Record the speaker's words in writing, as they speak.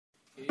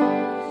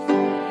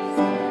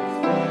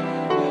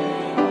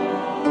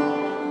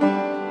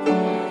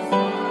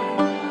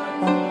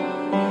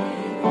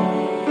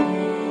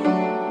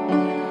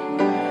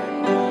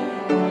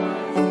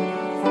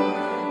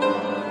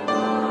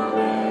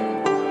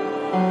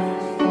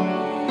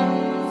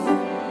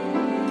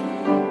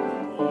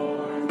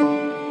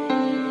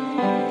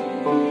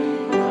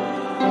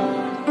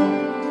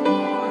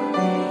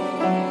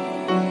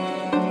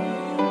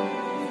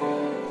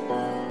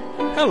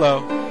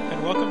Hello,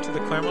 and welcome to the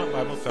Claremont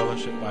Bible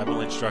Fellowship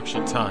Bible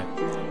Instruction Time.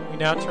 We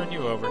now turn you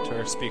over to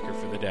our speaker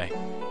for the day.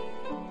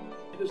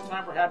 It is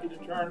time we're happy to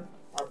turn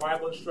our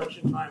Bible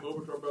instruction time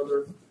over to our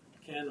brother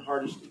Ken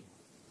Hardesty.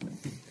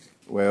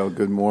 Well,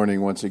 good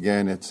morning once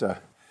again. It's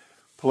a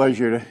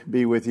pleasure to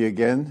be with you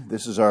again.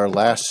 This is our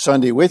last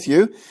Sunday with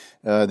you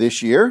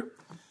this year,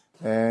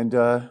 and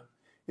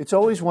it's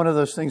always one of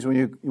those things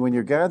when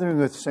you're gathering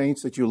with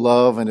saints that you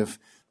love and have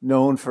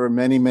known for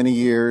many, many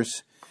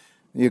years.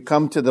 You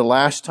come to the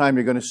last time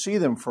you're going to see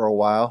them for a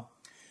while.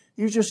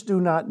 You just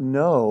do not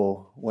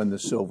know when the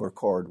silver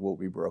cord will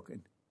be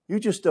broken. You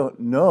just don't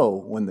know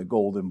when the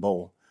golden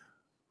bowl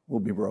will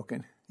be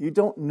broken. You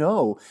don't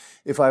know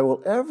if I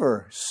will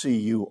ever see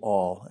you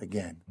all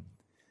again.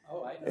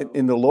 Oh, I know.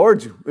 In the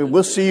Lord's,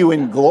 we'll see you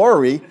in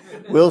glory.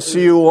 We'll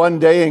see you one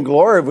day in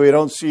glory if we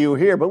don't see you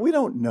here. But we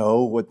don't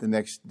know what the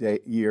next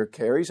year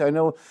carries. I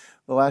know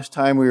the last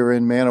time we were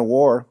in Man of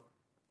War,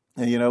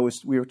 and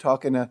we were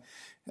talking.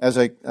 As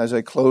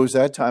I closed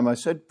that time, I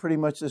said pretty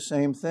much the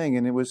same thing,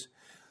 and it was,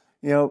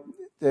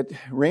 that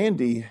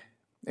Randy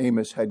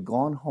Amos had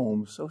gone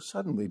home so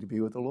suddenly to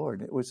be with the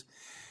Lord. It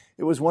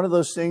was one of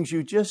those things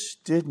you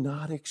just did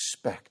not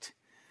expect,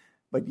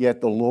 but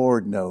yet the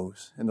Lord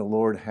knows, and the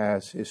Lord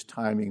has His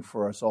timing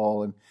for us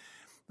all. And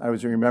I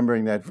was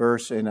remembering that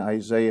verse in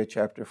Isaiah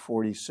chapter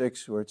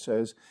 46 where it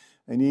says,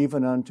 "And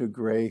even unto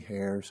gray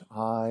hairs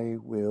I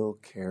will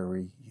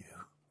carry you."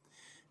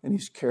 And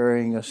He's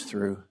carrying us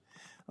through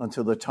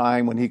until the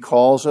time when He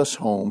calls us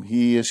home.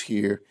 He is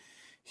here.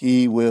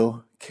 He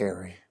will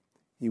carry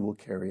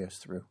us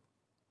through.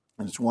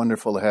 And it's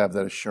wonderful to have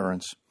that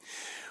assurance.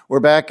 We're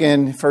back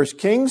in 1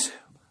 Kings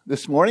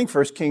this morning,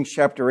 1 Kings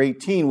chapter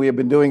 18. We have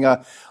been doing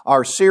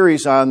our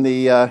series on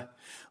the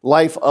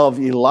life of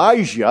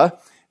Elijah.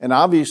 And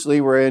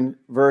obviously we're in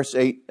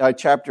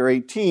chapter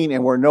 18,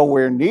 and we're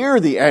nowhere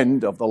near the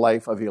end of the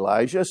life of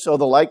Elijah. So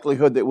the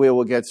likelihood that we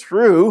will get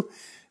through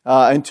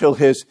until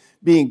his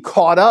being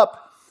caught up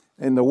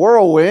in the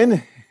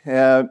whirlwind,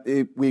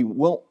 we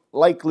won't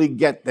likely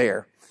get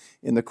there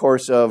in the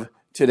course of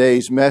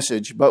today's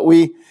message. But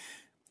we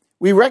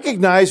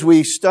recognize,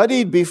 we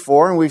studied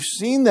before, and we've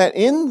seen that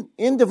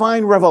in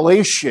divine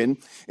revelation,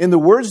 in the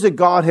words that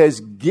God has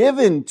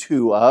given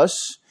to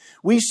us,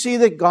 we see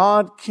that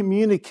God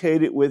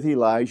communicated with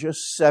Elijah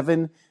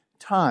 7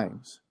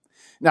 times.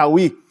 Now,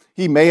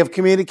 He may have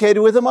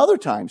communicated with him other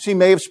times. He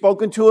may have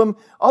spoken to him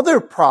other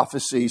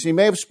prophecies. He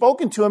may have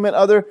spoken to him in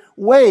other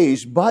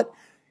ways, but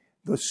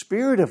the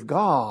Spirit of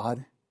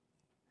God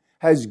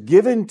has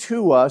given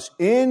to us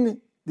in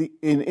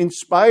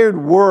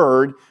inspired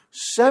word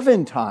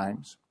 7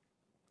 times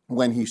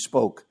when He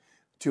spoke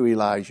to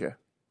Elijah.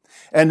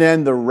 And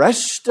then the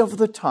rest of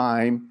the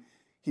time,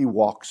 He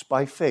walks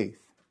by faith.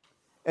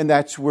 And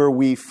that's where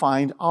we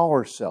find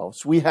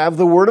ourselves. We have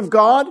the Word of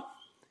God.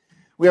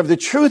 We have the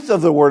truth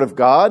of the Word of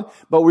God,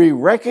 but we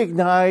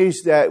recognize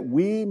that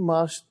we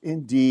must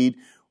indeed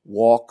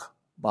walk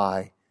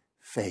by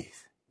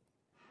faith.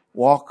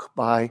 Walk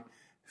by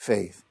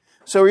faith.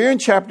 So we're in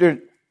chapter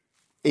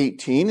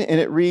 18, and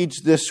it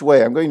reads this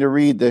way. I'm going to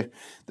read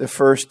the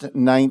first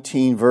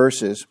 19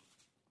 verses.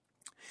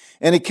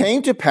 "And it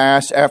came to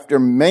pass after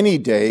many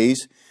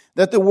days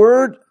that the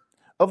word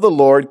of the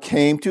Lord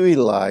came to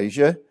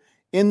Elijah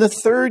in the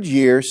 3rd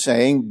year,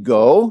 saying,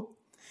 Go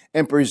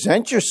and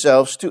present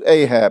yourself to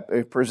Ahab,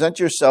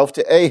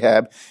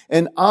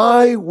 and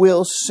I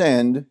will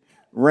send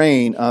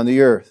rain on the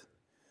earth.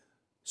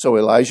 So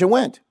Elijah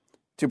went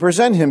to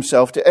present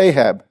himself to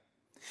Ahab.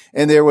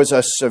 And there was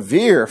a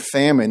severe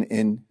famine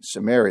in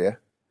Samaria.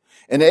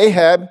 And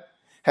Ahab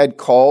had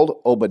called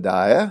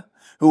Obadiah,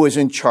 who was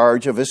in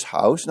charge of his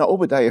house. Now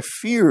Obadiah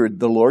feared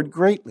the Lord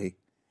greatly.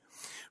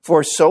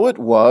 For so it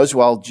was,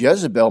 while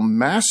Jezebel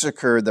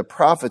massacred the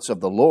prophets of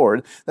the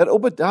Lord, that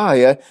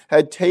Obadiah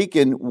had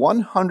taken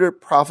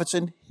 100 prophets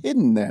and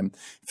hidden them,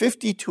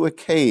 50 to a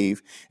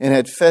cave, and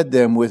had fed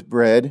them with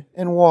bread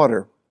and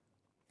water.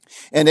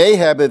 And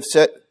Ahab had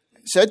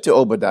said to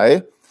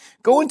Obadiah,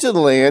 Go into the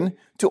land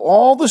to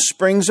all the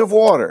springs of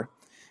water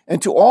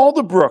and to all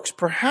the brooks.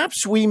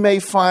 Perhaps we may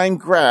find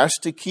grass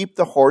to keep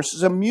the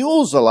horses and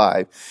mules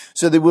alive,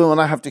 so that we will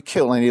not have to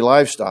kill any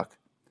livestock.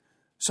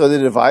 So they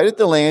divided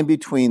the land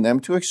between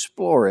them to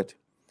explore it.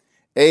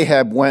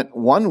 Ahab went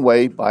one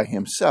way by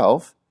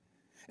himself,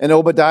 and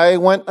Obadiah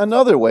went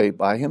another way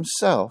by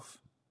himself.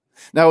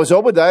 Now as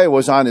Obadiah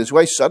was on his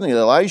way, suddenly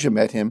Elijah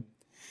met him,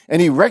 and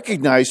he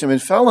recognized him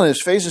and fell on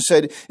his face and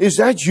said, Is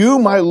that you,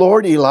 my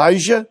lord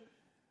Elijah?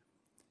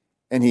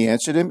 And he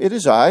answered him, It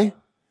is I.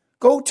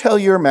 Go tell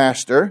your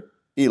master,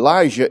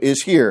 Elijah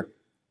is here.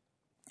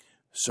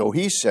 So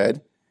he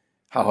said,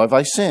 How have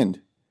I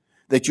sinned,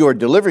 that you are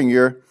delivering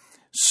your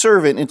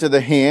servant into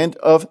the hand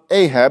of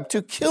Ahab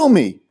to kill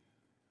me?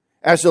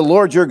 As the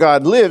Lord your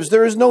God lives,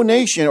 there is no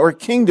nation or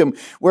kingdom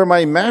where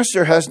my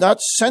master has not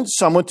sent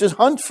someone to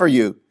hunt for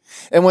you.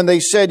 And when they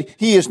said,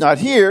 He is not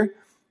here,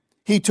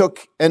 he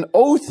took an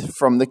oath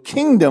from the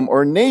kingdom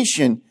or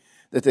nation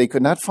that they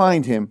could not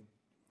find him.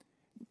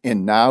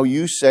 And now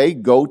you say,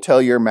 Go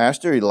tell your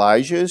master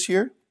Elijah is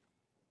here?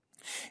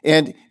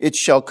 And it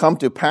shall come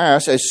to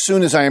pass, as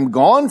soon as I am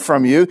gone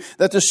from you,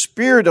 that the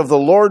Spirit of the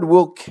Lord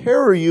will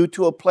carry you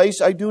to a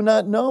place I do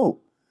not know.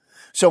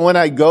 So when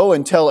I go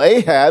and tell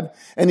Ahab,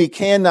 and he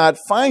cannot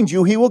find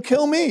you, he will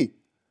kill me.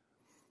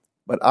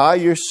 But I,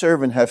 your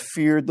servant, have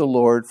feared the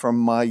Lord from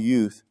my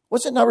youth.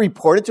 Was it not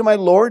reported to my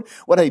Lord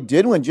what I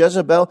did when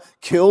Jezebel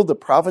killed the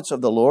prophets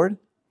of the Lord?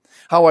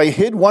 How I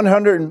hid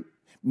 100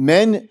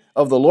 men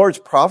of the Lord's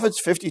prophets,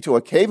 50 to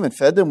a cave, and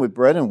fed them with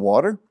bread and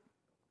water?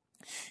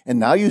 And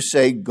now you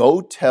say,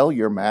 go tell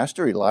your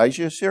master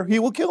Elijah is here. He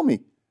will kill me.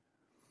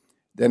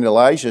 Then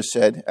Elijah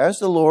said, as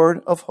the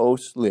Lord of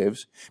hosts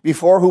lives,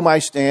 before whom I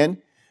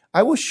stand,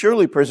 I will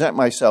surely present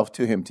myself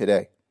to him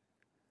today.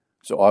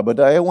 So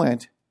Obadiah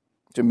went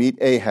to meet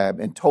Ahab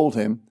and told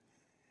him,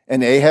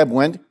 and Ahab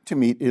went to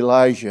meet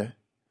Elijah.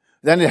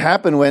 Then it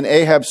happened when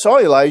Ahab saw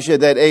Elijah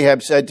that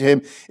Ahab said to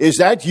him, is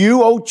that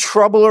you, O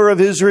troubler of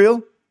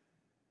Israel?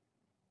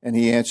 And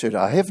he answered,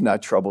 I have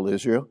not troubled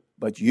Israel,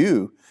 but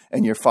you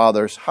and your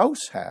father's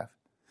house have,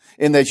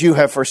 in that you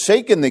have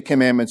forsaken the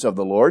commandments of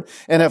the Lord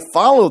and have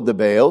followed the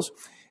Baals,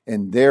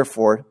 and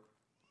therefore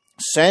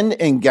send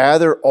and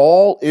gather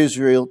all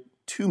Israel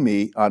to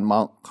me on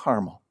Mount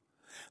Carmel.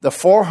 The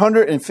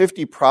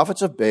 450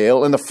 prophets of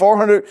Baal and the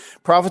 400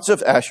 prophets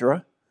of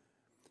Asherah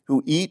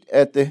who eat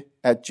at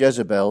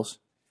Jezebel's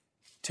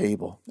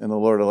table. And the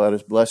Lord will add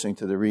his blessing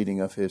to the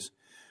reading of his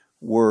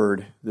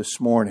word this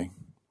morning.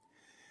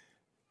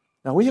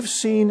 Now we have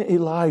seen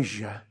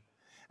Elijah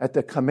at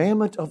the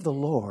commandment of the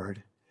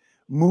Lord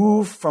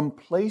move from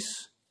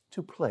place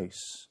to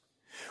place.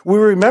 We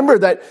remember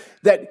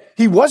that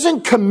he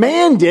wasn't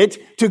commanded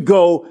to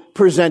go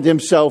present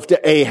himself to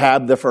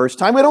Ahab the first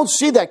time. We don't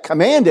see that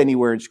command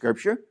anywhere in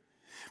Scripture.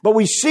 But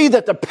we see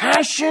that the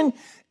passion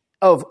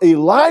of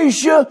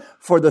Elijah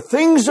for the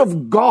things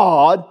of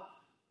God,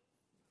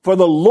 for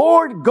the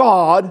Lord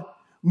God,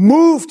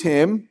 moved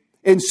him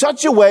in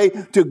such a way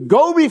to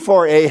go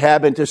before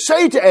Ahab and to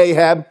say to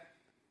Ahab,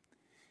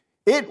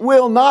 it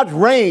will not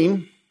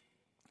rain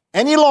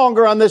any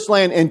longer on this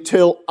land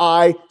until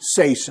I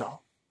say so.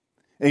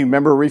 And you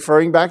remember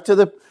referring back to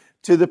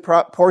the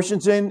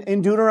portions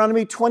in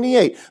Deuteronomy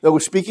 28 that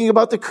was speaking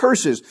about the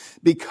curses.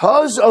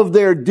 Because of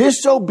their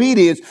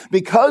disobedience,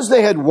 because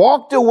they had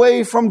walked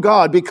away from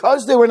God,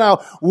 because they were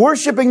now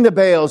worshiping the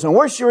Baals and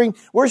worshiping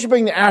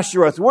the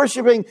Asherah,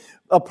 worshiping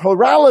a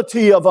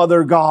plurality of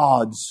other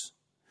gods,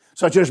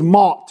 such as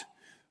Mot,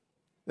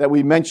 that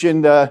we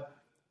mentioned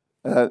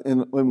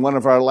in one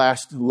of our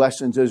last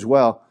lessons as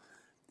well,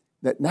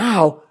 that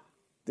now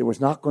there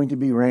was not going to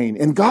be rain.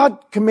 And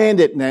God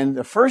commanded, and then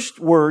the first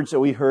words that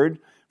we heard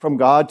from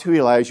God to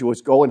Elijah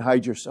was, go and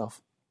hide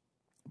yourself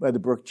by the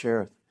brook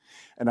Cherith,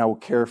 and I will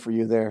care for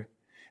you there.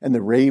 And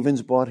the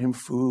ravens brought him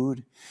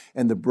food,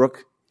 and the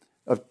brook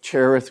of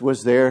Cherith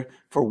was there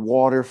for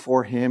water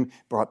for him,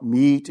 brought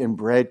meat and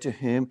bread to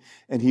him,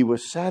 and he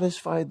was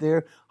satisfied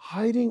there,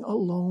 hiding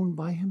alone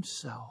by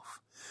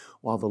himself,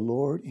 while the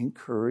Lord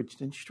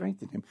encouraged and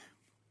strengthened him.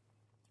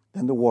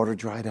 Then the water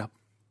dried up.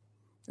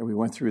 And we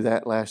went through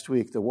that last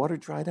week. The water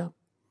dried up.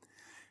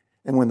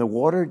 And when the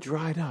water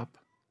dried up,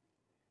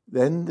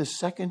 then the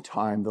second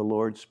time the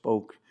Lord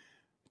spoke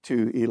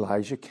to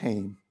Elijah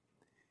came.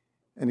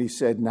 And he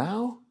said,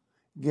 now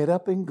get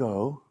up and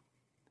go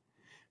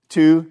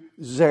to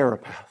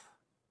Zarephath.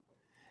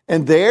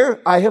 And there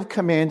I have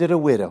commanded a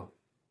widow,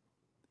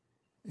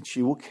 and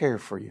she will care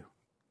for you.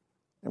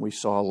 And we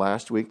saw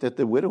last week that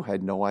the widow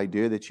had no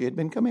idea that she had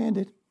been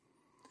commanded.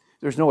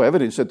 There's no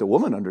evidence that the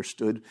woman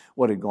understood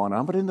what had gone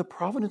on, but in the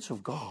providence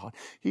of God,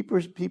 he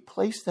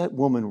placed that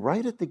woman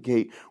right at the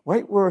gate,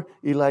 right where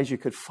Elijah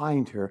could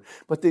find her.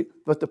 But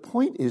the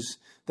point is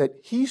that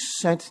he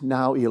sent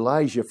now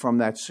Elijah from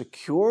that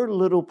secure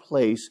little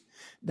place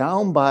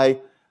down by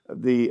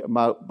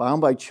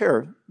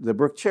Cherith, the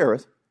brook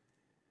Cherith,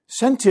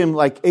 sent him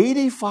like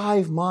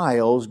 85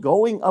 miles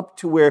going up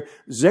to where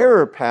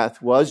Zarephath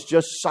was,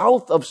 just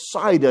south of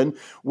Sidon,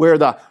 where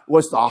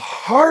was the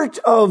heart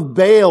of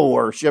Baal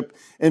worship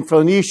in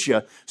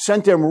Phoenicia.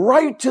 Sent him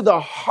right to the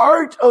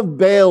heart of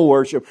Baal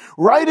worship,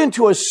 right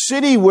into a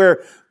city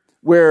where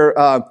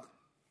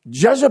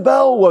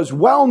Jezebel was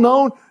well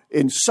known,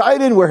 in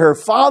Sidon where her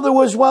father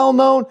was well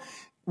known,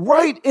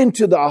 right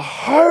into the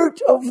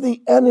heart of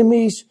the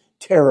enemy's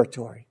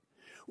territory,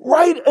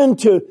 right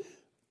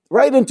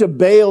into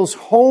Baal's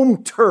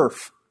home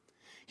turf.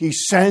 He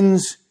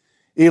sends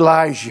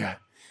Elijah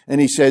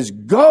and he says,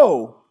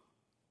 go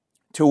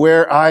to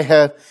where I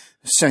have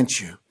sent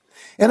you.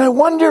 And I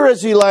wonder,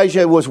 as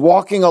Elijah was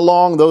walking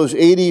along those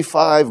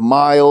 85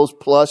 miles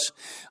plus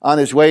on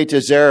his way to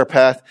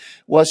Zarephath,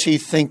 was he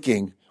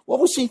thinking? What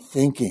was he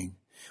thinking?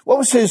 What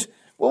was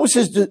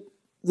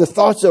the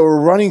thoughts that were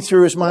running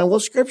through his mind? Well,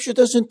 Scripture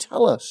doesn't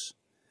tell us.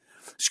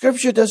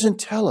 Scripture doesn't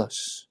tell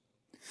us.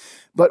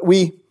 But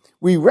we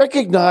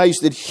recognize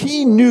that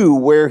he knew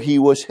where he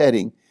was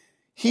heading.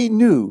 He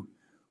knew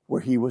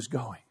where he was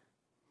going,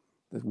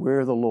 that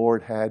where the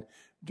Lord had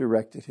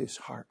directed his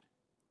heart.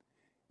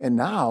 And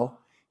now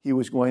he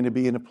was going to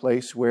be in a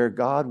place where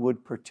God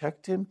would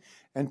protect him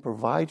and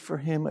provide for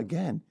him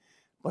again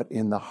but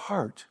in the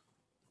heart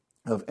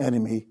of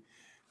enemy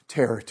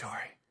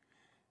territory.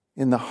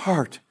 In the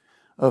heart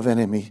of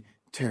enemy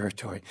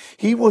territory.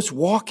 He was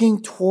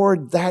walking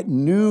toward that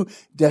new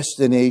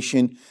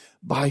destination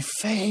by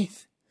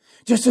faith.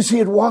 Just as he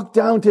had walked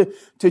down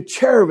to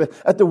Cherubim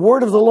at the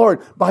word of the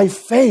Lord by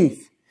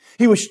faith.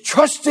 He was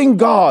trusting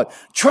God,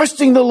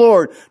 trusting the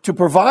Lord to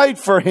provide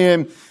for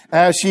him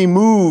as he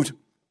moved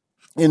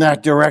in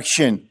that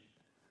direction.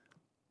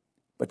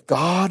 But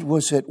God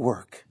was at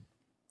work.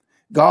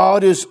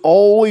 God is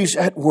always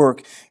at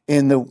work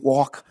in the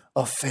walk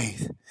of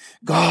faith.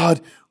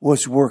 God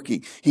was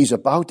working. He's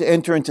about to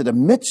enter into the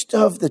midst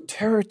of the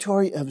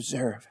territory of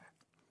Zarephath.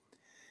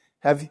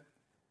 Have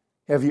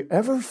you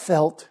ever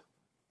felt,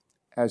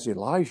 as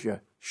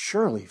Elijah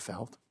surely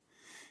felt,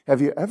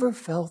 have you ever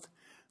felt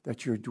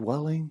that you're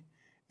dwelling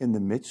in the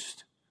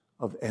midst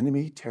of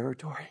enemy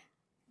territory?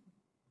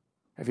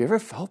 Have you ever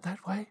felt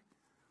that way?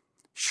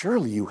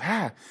 Surely you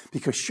have,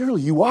 because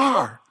surely you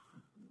are.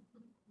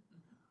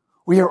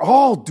 We are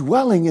all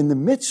dwelling in the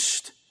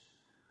midst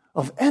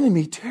of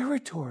enemy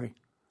territory.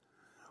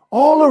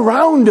 All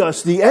around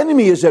us, the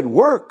enemy is at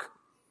work.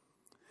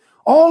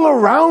 All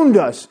around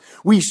us,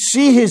 we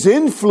see his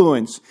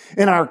influence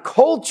in our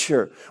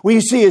culture.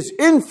 We see his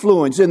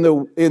influence in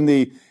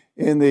the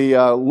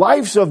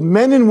lives of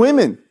men and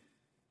women.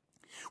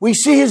 We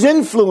see his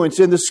influence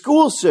in the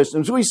school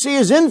systems. We see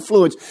his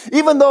influence,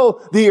 even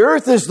though the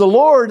earth is the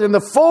Lord and the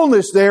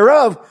fullness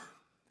thereof.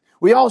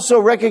 We also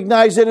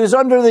recognize it is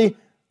under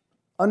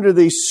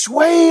the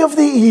sway of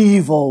the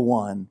evil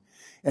one.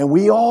 And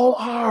we all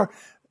are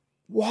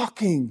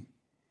walking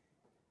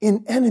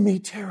in enemy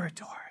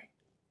territory.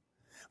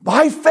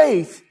 By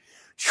faith,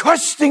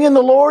 trusting in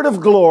the Lord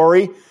of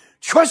glory,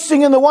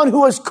 trusting in the one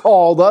who has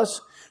called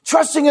us,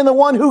 trusting in the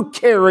one who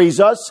carries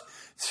us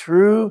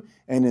through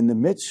and in the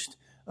midst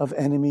of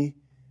enemy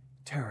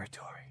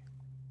territory.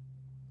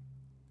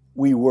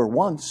 We were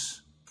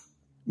once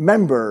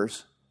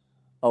members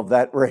of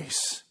that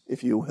race,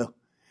 if you will.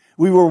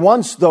 We were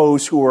once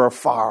those who were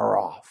afar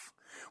off.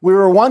 We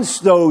were once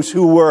those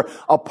who were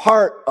a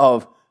part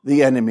of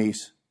the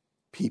enemy's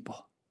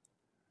people.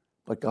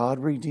 But God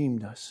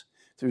redeemed us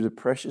through the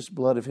precious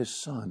blood of his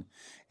Son.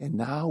 And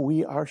now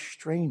we are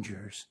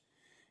strangers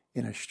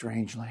in a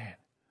strange land.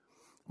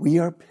 We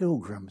are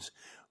pilgrims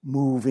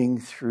moving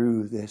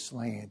through this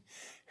land,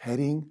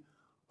 heading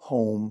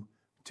home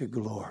to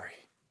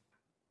glory.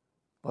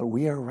 But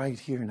we are right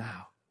here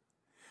now.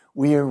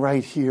 We are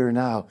right here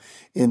now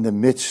in the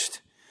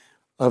midst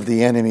of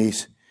the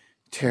enemy's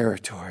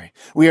territory.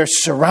 We are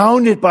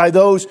surrounded by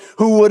those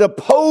who would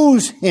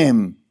oppose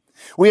him.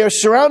 We are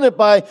surrounded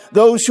by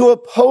those who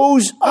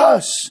oppose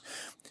us.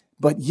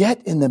 But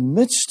yet, in the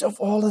midst of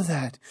all of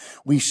that,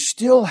 we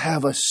still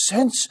have a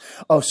sense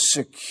of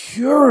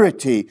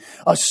security,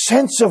 a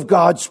sense of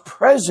God's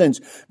presence,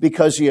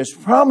 because he has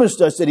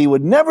promised us that he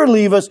would never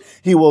leave us,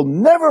 he will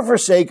never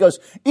forsake us,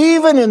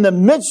 even in the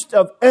midst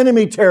of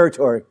enemy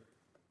territory.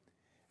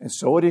 And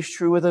so it is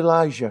true with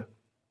Elijah.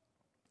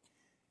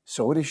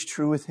 So it is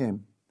true with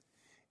him.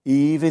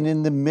 Even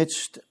in the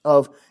midst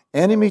of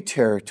enemy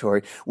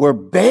territory, where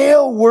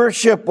Baal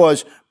worship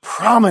was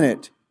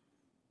prominent,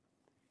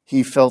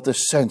 he felt a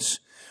sense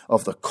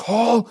of the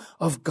call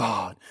of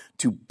God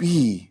to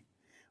be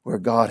where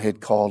God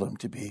had called him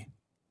to be.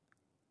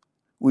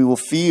 We will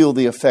feel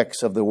the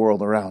effects of the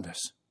world around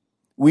us.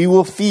 We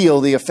will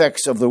feel the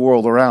effects of the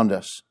world around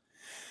us.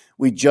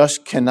 We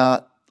just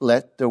cannot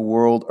let the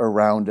world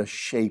around us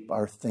shape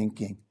our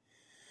thinking.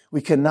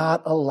 We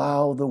cannot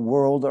allow the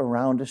world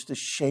around us to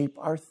shape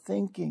our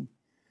thinking.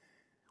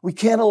 We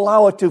can't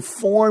allow it to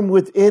form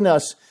within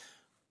us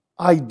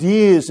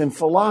ideas and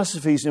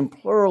philosophies and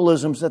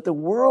pluralisms that the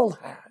world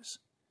has.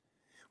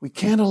 We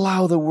can't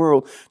allow the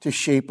world to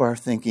shape our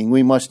thinking.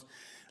 We must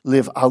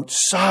live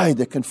outside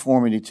the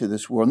conformity to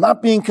this world,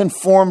 not being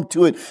conformed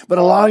to it, but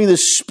allowing the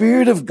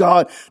Spirit of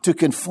God to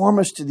conform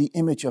us to the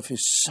image of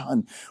his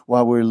Son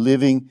while we're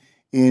living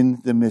in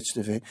the midst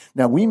of it.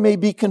 Now, we may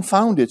be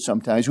confounded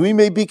sometimes. We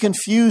may be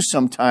confused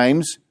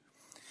sometimes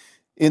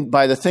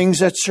by the things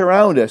that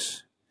surround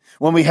us,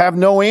 when we have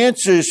no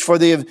answers for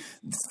the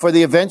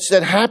events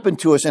that happen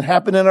to us and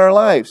happen in our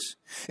lives.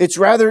 It's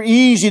rather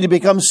easy to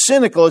become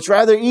cynical. It's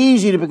rather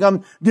easy to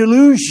become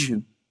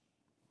delusional.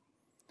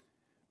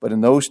 But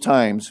in those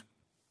times,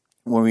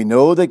 when we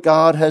know that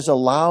God has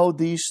allowed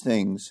these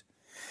things,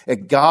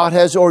 that God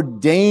has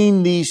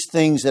ordained these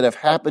things that have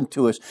happened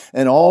to us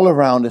and all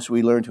around us,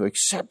 we learn to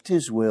accept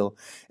his will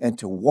and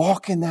to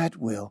walk in that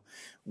will,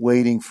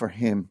 waiting for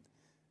him,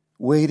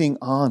 waiting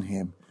on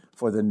him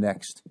for the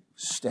next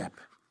step.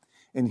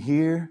 And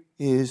here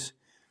is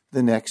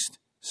the next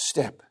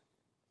step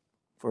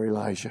for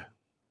Elijah.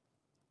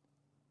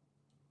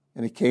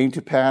 And it came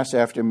to pass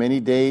after many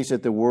days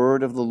that the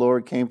word of the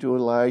Lord came to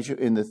Elijah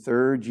in the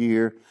 3rd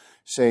year,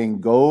 saying,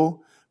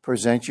 "Go,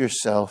 present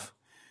yourself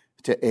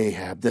to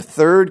Ahab." The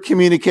third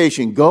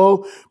communication,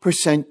 go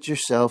present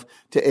yourself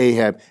to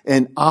Ahab,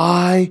 and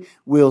I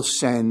will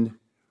send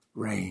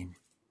rain.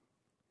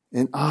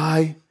 And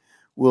I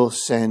will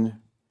send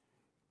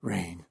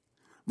rain.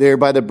 There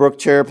by the brook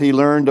Cherith, he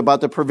learned about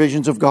the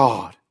provisions of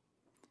God.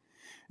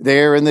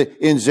 There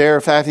in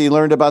Zarephath, he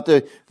learned about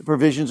the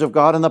provisions of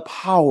God and the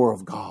power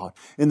of God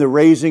in the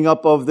raising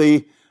up of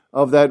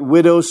that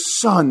widow's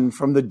son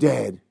from the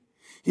dead.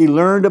 He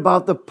learned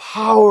about the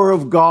power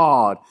of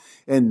God.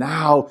 And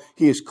now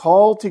he is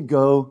called to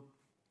go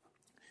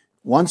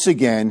once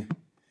again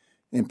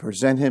and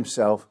present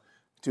himself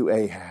to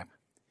Ahab.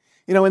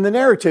 You know, in the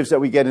narratives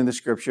that we get in the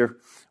Scripture,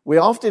 we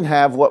often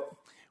have what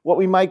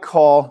we might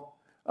call,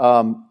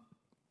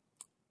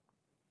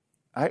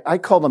 I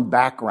call them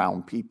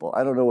background people.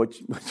 I don't know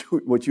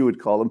what you would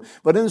call them.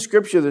 But in the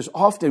Scripture, there's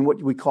often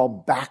what we call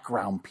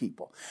background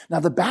people. Now,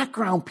 the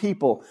background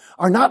people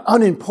are not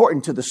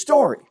unimportant to the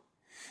story.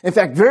 In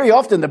fact, very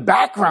often the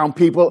background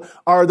people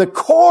are the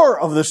core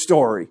of the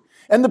story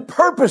and the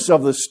purpose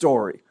of the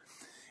story.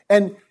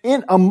 And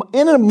in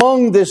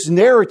among this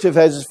narrative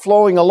as it's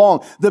flowing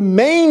along, the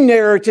main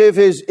narrative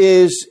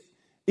is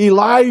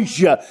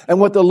Elijah and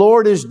what the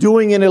Lord is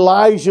doing in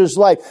Elijah's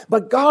life.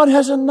 But God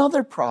has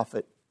another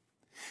prophet.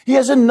 He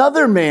has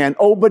another man,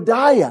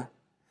 Obadiah.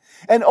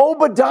 And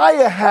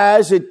Obadiah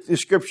has, the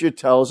Scripture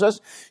tells us,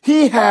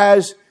 he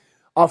has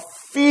a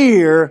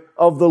fear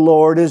of the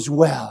Lord as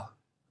well.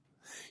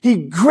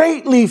 He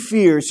greatly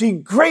fears, he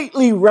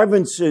greatly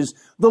reverences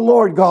the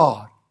Lord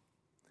God.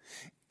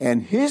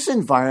 And his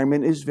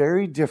environment is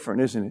very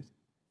different, isn't it?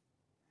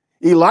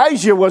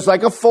 Elijah was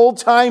like a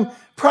full-time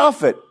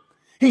prophet.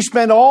 He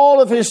spent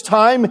all of his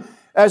time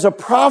as a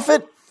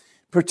prophet,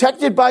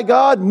 protected by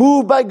God,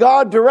 moved by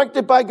God,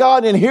 directed by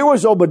God. And here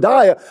was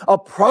Obadiah, a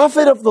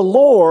prophet of the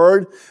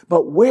Lord.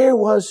 But where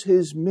was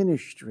his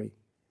ministry?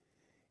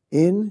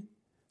 In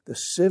the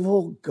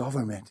civil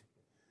government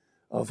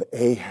of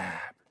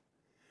Ahab.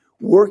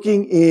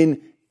 Working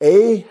in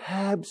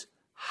Ahab's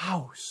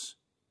house.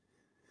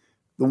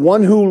 The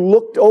one who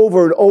looked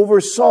over and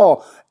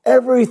oversaw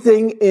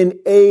everything in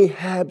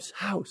Ahab's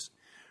house.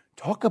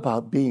 Talk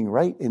about being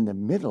right in the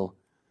middle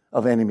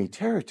of enemy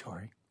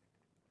territory.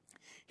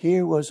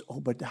 Here was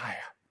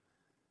Obadiah,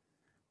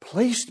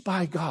 placed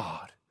by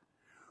God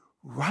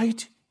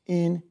right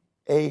in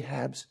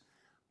Ahab's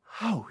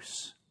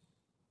house.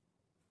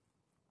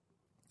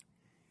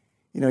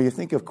 You know, you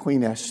think of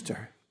Queen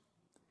Esther,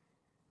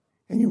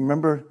 and you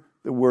remember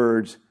the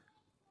words,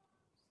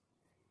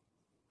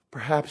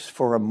 perhaps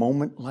for a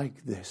moment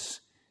like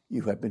this,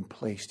 you have been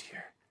placed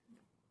here.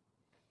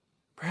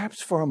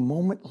 Perhaps for a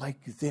moment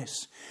like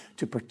this,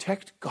 to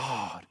protect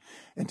God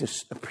and to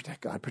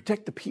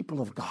protect the people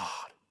of God,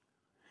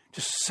 to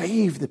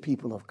save the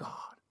people of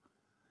God.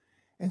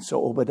 And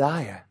so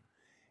Obadiah,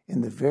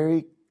 in the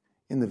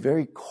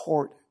very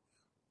court,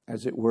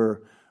 as it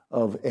were,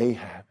 of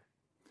Ahab,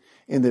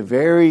 in the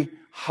very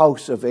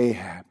house of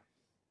Ahab,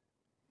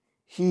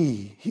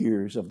 he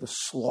hears of the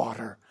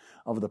slaughter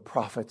of the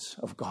prophets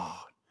of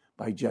God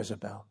by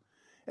Jezebel.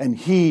 And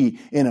he,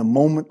 in a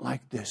moment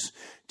like this,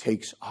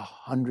 takes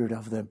 100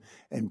 of them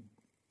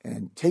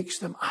and takes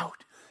them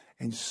out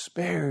and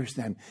spares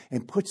them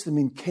and puts them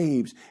in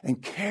caves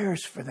and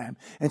cares for them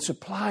and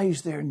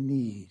supplies their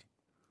need.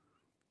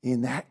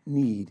 In that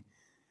need.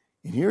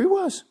 And here he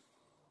was.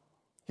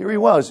 Here he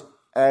was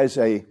as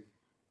a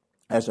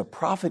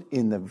prophet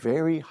in the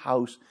very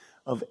house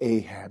of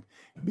Ahab,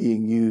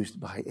 being used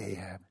by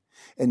Ahab.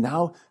 And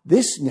now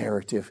this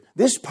narrative,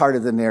 this part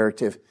of the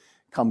narrative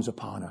comes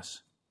upon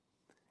us.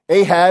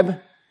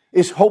 Ahab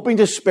is hoping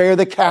to spare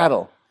the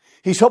cattle.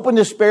 He's hoping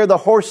to spare the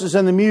horses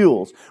and the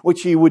mules,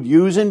 which he would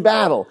use in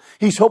battle.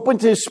 He's hoping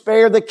to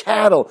spare the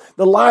cattle,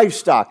 the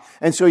livestock.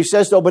 And so he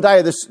says to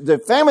Obadiah,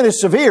 the famine is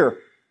severe.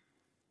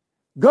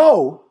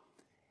 Go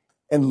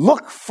and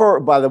look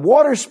by the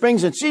water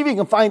springs and see if you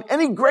can find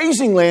any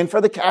grazing land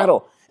for the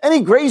cattle, any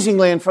grazing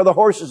land for the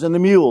horses and the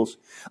mules.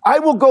 I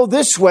will go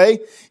this way,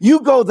 you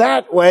go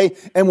that way,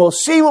 and we'll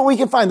see what we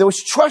can find. There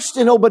was trust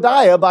in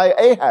Obadiah by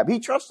Ahab. He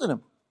trusted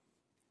him.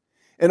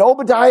 And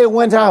Obadiah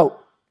went out.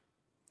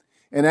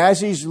 And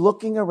as he's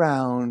looking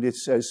around, it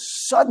says,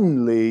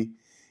 suddenly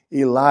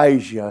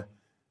Elijah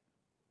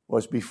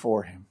was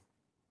before him.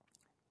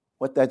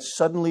 What that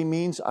suddenly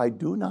means, I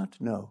do not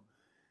know.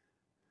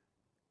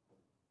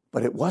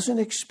 But it wasn't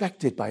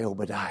expected by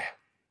Obadiah.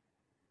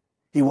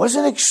 He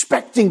wasn't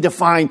expecting to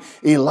find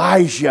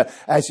Elijah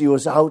as he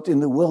was out in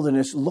the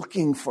wilderness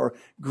looking for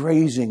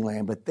grazing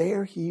land. But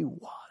there he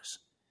was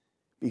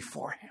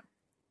before him.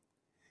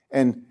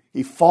 And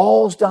he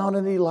falls down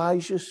at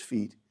Elijah's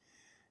feet.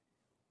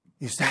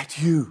 Is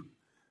that you,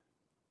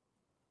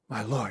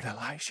 my Lord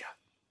Elijah?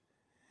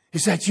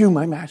 Is that you,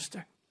 my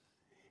master,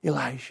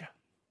 Elijah?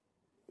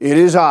 It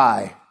is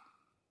I.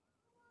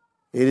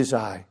 It is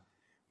I.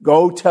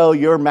 Go tell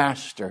your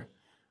master.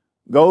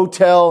 Go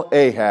tell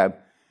Ahab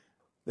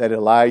that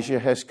Elijah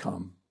has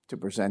come to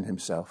present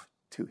himself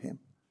to him.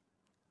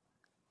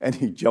 And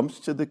he jumps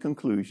to the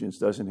conclusions,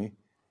 doesn't he?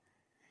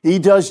 He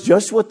does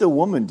just what the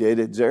woman did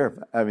at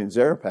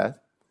Zarephath.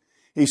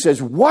 He says,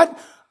 What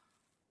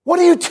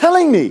are you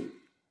telling me?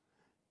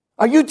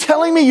 Are you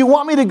telling me you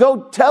want me to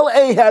go tell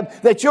Ahab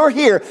that you're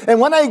here, and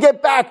when I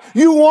get back,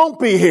 you won't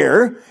be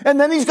here, and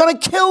then he's going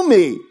to kill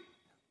me?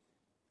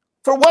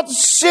 For what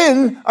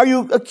sin are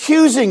you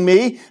accusing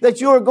me that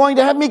you are going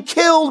to have me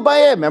killed by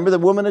it? Remember the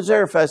woman of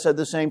Zarephath said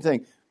the same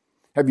thing.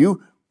 Have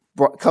you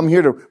come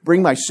here to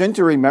bring my sin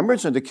to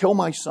remembrance and to kill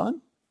my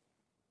son?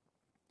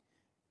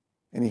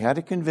 And he had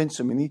to convince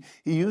him. And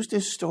he used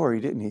his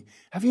story, didn't he?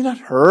 Have you not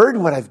heard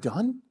what I've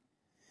done?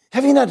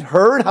 Have you not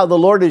heard how the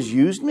Lord has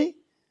used me?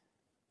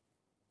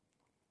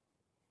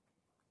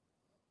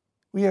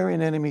 We are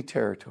in enemy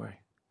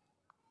territory.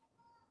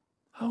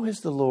 How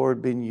has the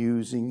Lord been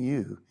using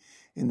you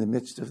in the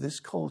midst of this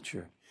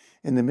culture,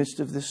 in the midst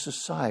of this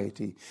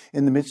society,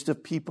 in the midst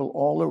of people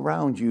all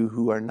around you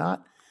who are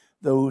not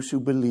those who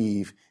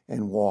believe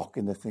and walk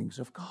in the things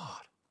of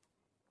God?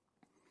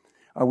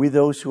 Are we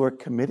those who are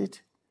committed?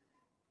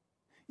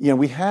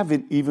 We have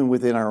it even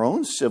within our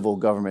own civil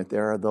government.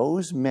 There are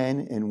those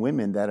men and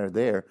women that are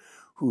there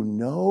who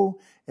know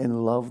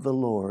and love the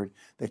Lord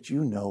that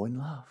you know and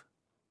love.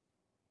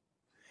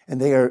 And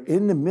they are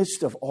in the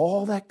midst of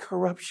all that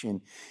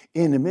corruption,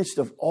 in the midst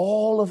of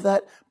all of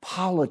that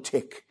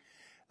politic,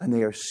 and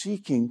they are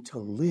seeking to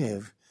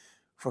live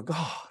for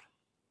God.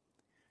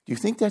 Do you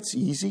think that's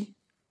easy?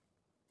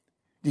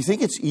 Do you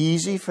think it's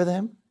easy for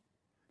them?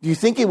 Do you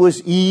think it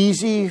was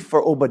easy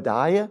for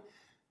Obadiah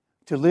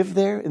to live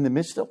there in the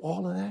midst of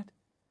all of that?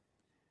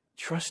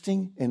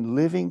 Trusting and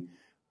living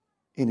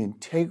in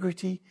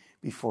integrity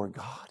before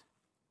God?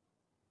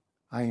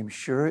 I am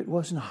sure it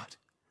was not.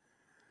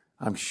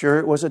 I'm sure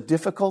it was a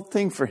difficult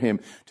thing for him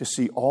to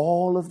see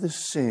all of the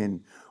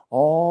sin,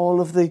 all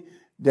of the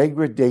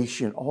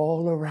degradation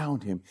all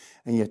around him,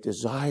 and yet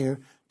desire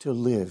to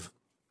live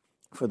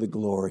for the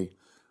glory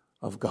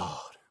of God.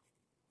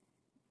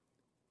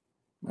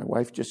 My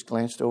wife just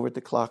glanced over at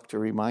the clock to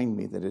remind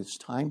me that it's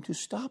time to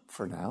stop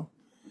for now.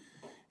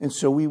 And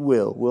so we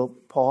will. We'll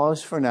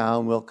pause for now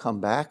and we'll come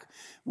back.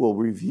 We'll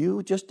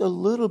review just a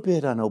little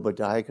bit on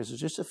Obadiah because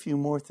there's just a few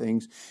more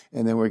things,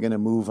 and then we're going to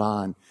move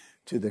on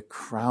to the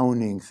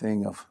crowning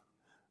thing of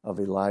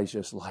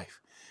Elijah's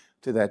life,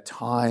 to that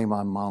time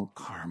on Mount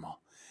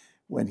Carmel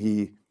when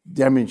he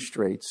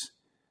demonstrates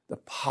the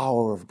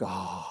power of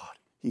God.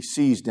 He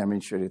sees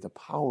demonstrated the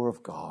power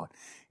of God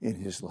in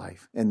his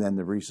life, and then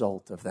the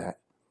result of that.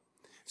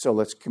 So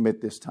let's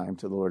commit this time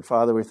to the Lord.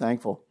 Father, we're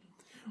thankful.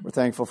 We're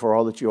thankful for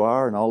all that you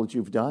are and all that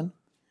you've done.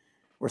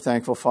 We're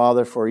thankful,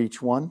 Father, for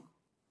each one.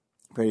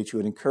 Pray that you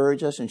would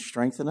encourage us and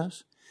strengthen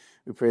us.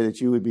 We pray that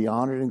you would be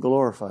honored and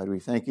glorified. We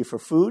thank you for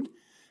food,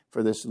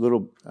 for this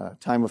little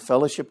time of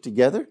fellowship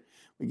together.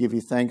 We give you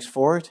thanks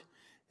for it.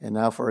 And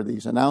now for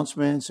these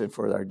announcements and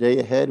for our day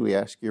ahead, we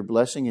ask your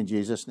blessing in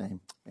Jesus'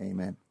 name.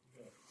 Amen.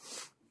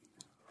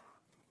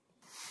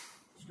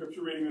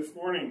 Scripture reading this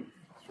morning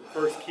is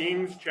from 1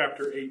 Kings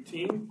chapter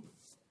 18.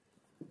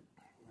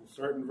 We'll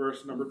start in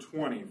verse number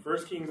 20.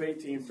 1 Kings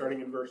 18,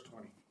 starting in verse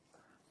 20.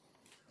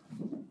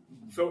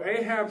 So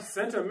Ahab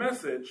sent a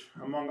message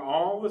among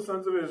all the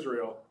sons of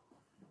Israel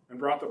and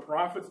brought the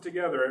prophets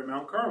together at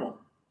Mount Carmel.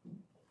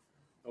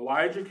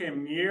 Elijah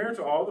came near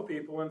to all the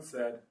people and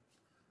said,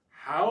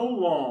 "How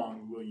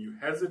long will you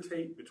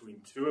hesitate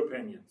between two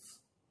opinions?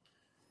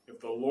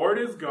 If the Lord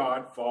is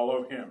God,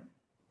 follow him.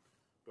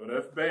 But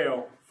if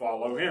Baal,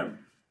 follow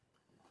him."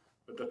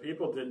 But the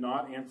people did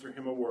not answer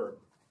him a word.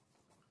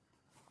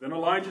 Then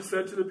Elijah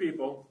said to the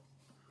people,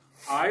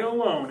 "I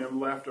alone am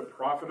left a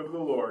prophet of the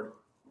Lord,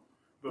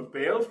 but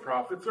Baal's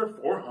prophets are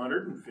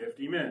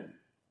 450 men.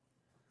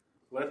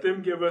 Let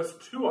them give us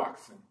 2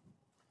 oxen,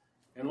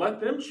 and let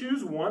them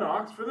choose 1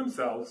 ox for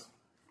themselves,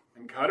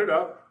 and cut it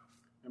up,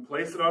 and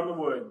place it on the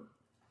wood,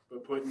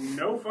 but put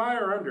no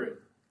fire under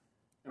it.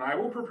 And I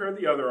will prepare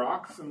the other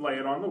ox, and lay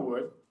it on the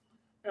wood,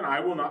 and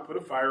I will not put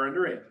a fire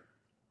under it.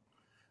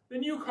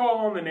 Then you call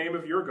on the name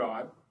of your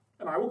God,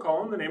 and I will call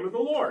on the name of the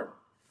Lord.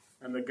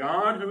 And the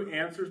God who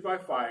answers by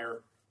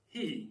fire,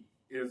 he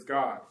is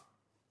God."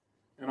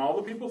 And all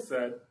the people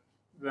said,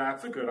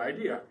 "That's a good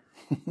idea."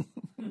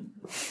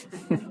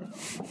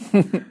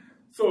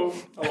 So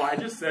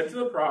Elijah said to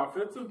the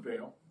prophets of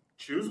Baal,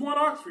 "Choose 1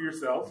 ox for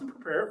yourselves and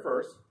prepare it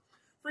first,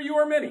 for you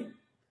are many,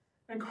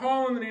 and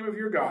call on the name of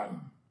your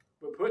God,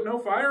 but put no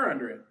fire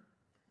under it."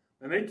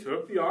 Then they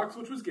took the ox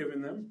which was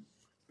given them,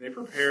 they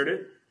prepared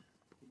it,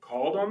 and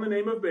called on the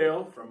name of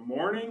Baal from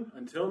morning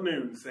until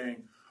noon,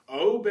 saying,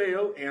 "O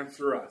Baal,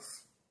 answer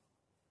us."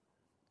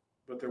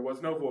 But there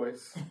was no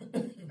voice,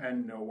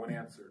 and no one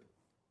answered.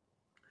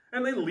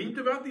 And they leaped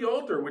about the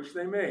altar which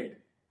they made.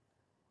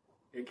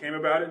 It came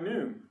about at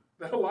noon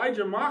that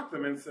Elijah mocked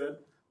them and said,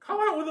 "Call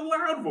out with a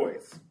loud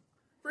voice,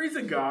 for he's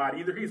a god.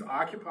 Either he's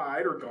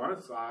occupied or gone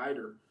aside,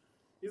 or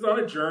he's on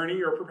a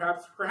journey, or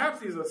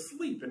perhaps he's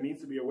asleep and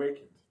needs to be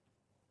awakened."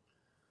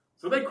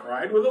 So they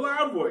cried with a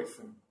loud voice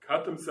and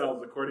cut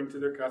themselves according to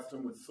their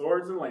custom with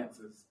swords and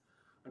lances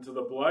until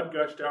the blood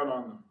gushed out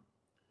on them.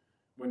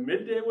 When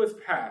midday was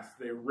past,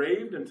 they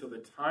raved until the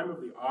time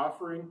of the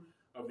offering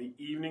of the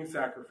evening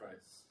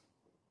sacrifice.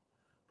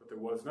 But there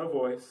was no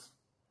voice,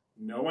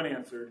 no one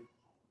answered,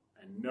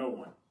 and no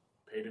one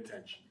paid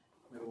attention.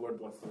 May the Lord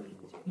bless the reading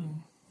of his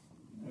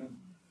word.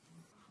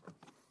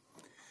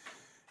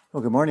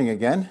 Well, good morning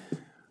again.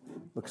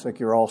 Looks like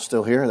you're all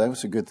still here. That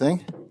was a good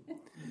thing.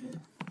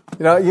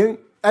 You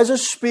as a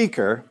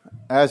speaker,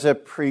 as a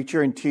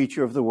preacher and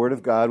teacher of the Word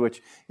of God,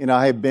 which,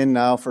 I have been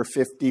now for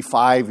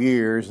 55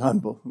 years,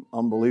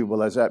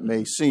 unbelievable as that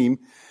may seem,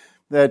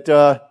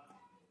 that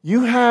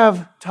you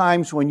have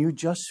times when you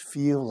just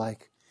feel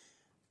like,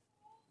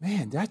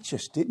 man, that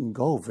just didn't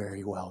go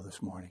very well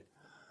this morning.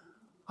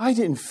 I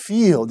didn't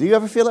feel. Do you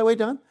ever feel that way,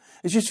 Don?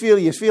 You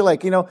feel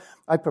like,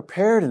 I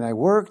prepared and I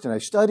worked and I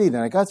studied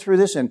and I got through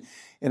this and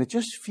it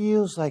just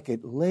feels like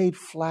it laid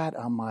flat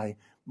on my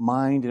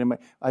mind. And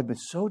I've been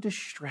so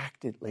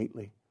distracted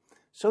lately,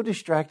 so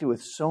distracted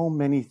with so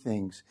many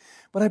things.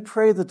 But I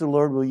pray that the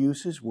Lord will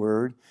use His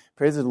Word.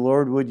 Pray that the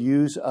Lord would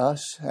use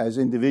us as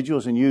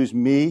individuals and use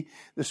me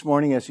this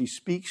morning as He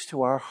speaks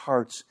to our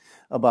hearts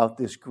about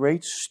this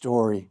great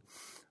story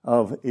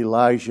of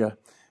Elijah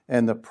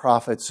and the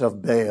prophets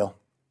of Baal.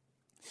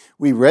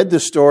 We read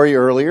the story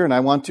earlier, and I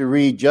want to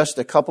read just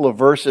a couple of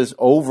verses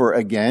over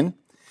again.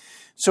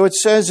 So it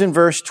says in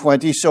verse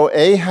 20, "So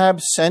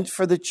Ahab sent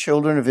for the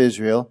children of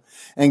Israel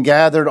and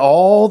gathered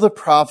all the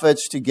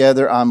prophets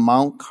together on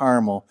Mount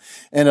Carmel.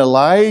 And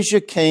Elijah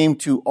came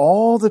to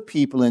all the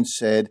people and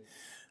said,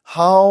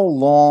 'How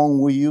long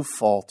will you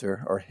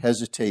falter or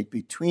hesitate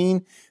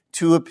between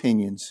two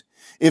opinions?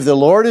 If the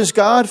Lord is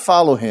God,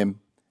 follow Him.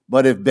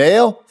 But if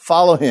Baal,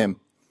 follow him.'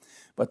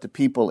 But the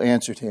people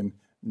answered him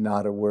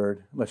not a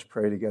word." Let's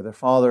pray together.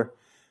 Father,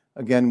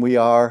 again, we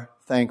are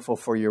thankful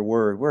for your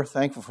word. We're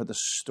thankful for the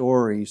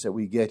stories that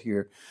we get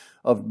here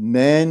of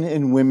men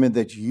and women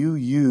that you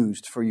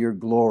used for your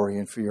glory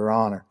and for your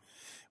honor.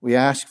 We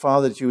ask,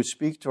 Father, that you would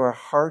speak to our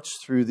hearts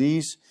through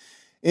these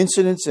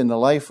incidents in the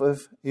life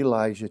of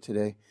Elijah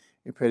today.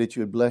 We pray that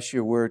you would bless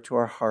your word to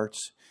our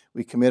hearts.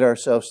 We commit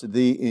ourselves to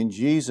thee in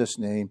Jesus'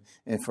 name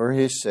and for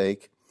his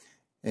sake.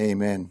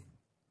 Amen.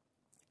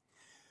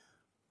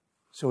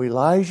 So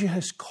Elijah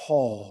has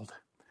called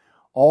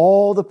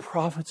all the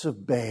prophets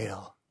of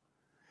Baal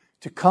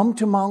to come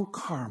to Mount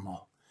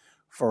Carmel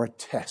for a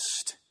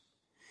test.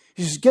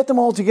 He says, get them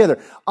all together.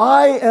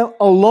 I am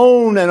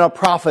alone and a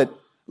prophet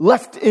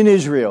left in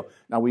Israel.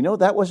 Now we know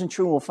that wasn't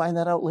true, and we'll find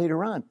that out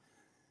later on.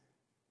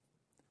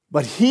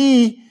 But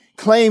he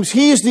claims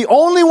he is the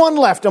only one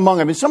left among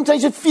them. And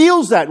sometimes it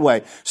feels that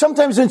way.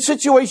 Sometimes in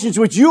situations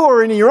which you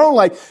are in your own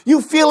life,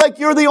 you feel like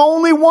you're the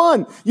only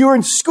one. You're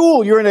in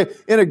school. You're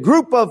in a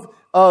group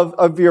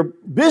of your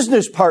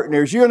business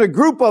partners. You're in a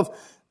group of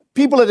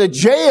people at a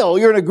jail.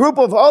 You're in a group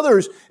of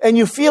others. And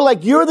you feel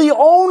like you're the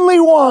only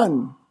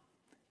one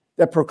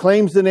that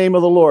proclaims the name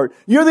of the Lord.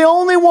 You're the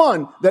only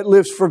one that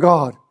lives for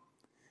God.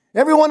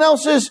 Everyone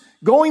else is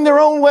going their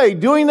own way,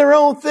 doing their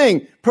own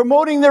thing,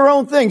 promoting their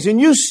own things. And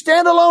you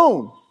stand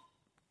alone.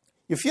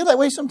 You feel that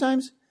way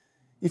sometimes?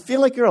 You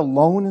feel like you're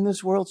alone in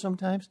this world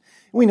sometimes?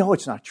 We know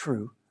it's not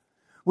true.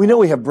 We know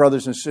we have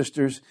brothers and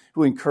sisters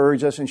who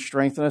encourage us and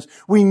strengthen us.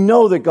 We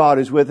know that God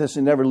is with us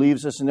and never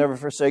leaves us and never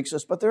forsakes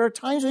us. But there are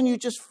times when you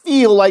just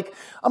feel like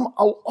I'm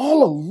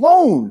all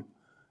alone.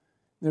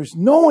 There's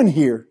no one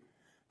here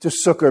to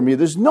succor me.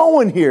 There's no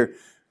one here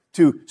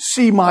to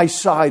see my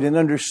side and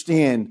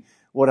understand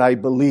what I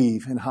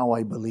believe and how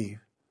I believe.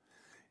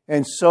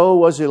 And so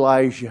was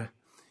Elijah.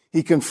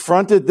 He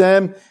confronted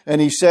them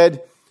and he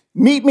said,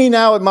 meet me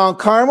now at Mount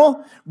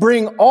Carmel.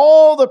 Bring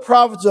all the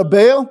prophets of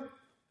Baal,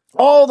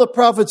 all the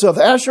prophets of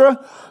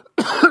Asherah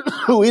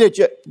who eat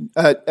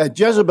at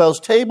Jezebel's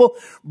table.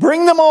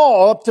 Bring them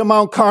all up to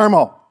Mount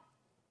Carmel.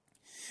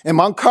 And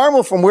Mount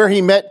Carmel, from where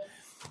he met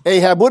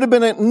Ahab, would have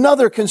been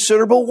another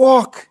considerable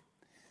walk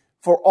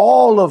for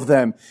all of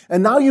them.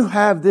 And now you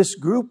have this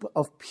group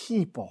of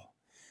people.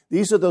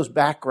 These are those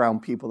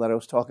background people that I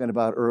was talking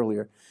about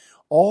earlier.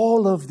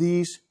 All of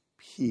these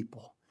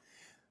people.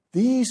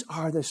 These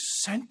are the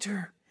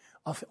center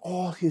of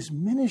all his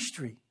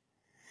ministry.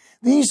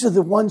 These are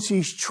the ones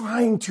he's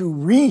trying to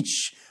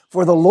reach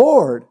for the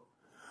Lord.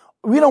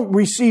 We don't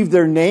receive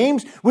their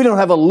names. We don't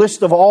have a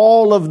list of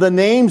all of the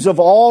names of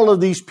all of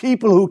these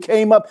people who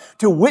came up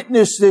to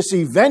witness this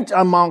event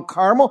on Mount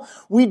Carmel.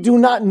 We do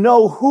not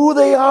know who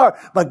they are,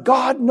 but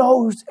God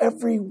knows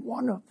every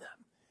one of them.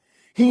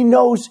 He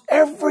knows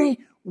every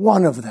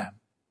one of them.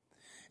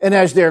 And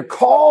as they're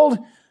called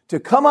to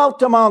come out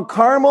to Mount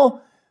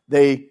Carmel,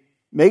 they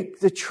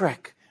make the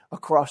trek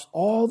across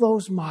all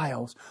those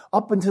miles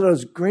up into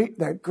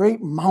that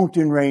great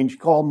mountain range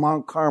called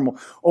Mount Carmel,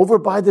 over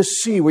by the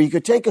sea, where you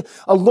could take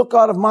a look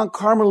out of Mount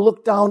Carmel,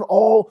 look down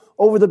all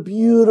over the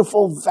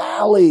beautiful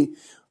valley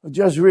of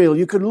Jezreel.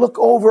 You could look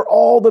over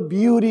all the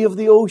beauty of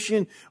the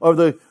ocean or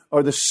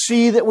the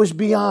sea that was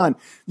beyond.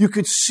 You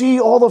could see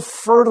all the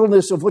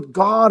fertileness of what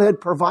God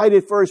had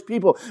provided for his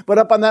people. But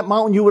up on that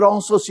mountain, you would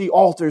also see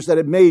altars that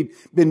had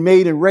been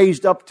made and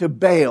raised up to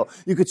Baal.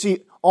 You could see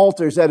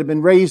altars that had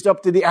been raised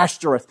up to the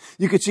Ashtoreth.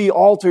 You could see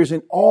altars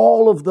in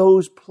all of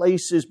those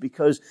places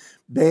because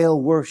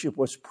Baal worship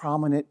was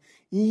prominent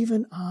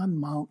even on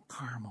Mount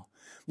Carmel.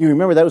 You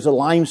remember that was a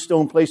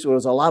limestone place. There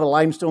was a lot of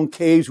limestone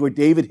caves where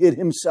David hid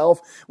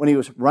himself when he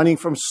was running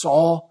from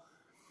Saul.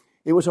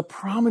 It was a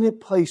prominent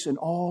place in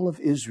all of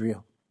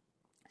Israel.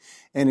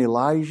 And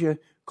Elijah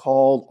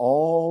called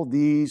all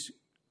these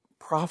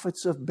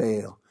prophets of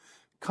Baal,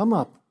 come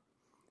up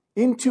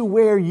into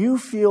where you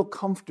feel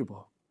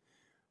comfortable.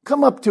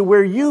 Come up to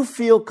where you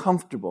feel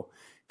comfortable.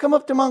 Come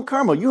up to Mount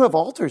Carmel. You have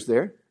altars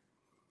there.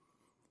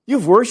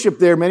 You've worshiped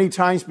there many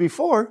times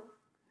before.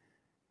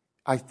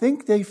 I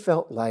think they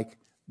felt like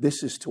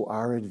this is to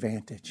our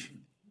advantage.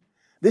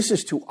 This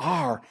is to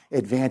our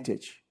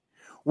advantage.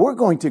 We're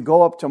going to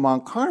go up to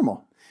Mount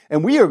Carmel,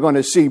 and we are going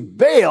to see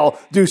Baal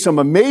do some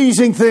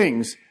amazing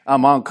things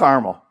on Mount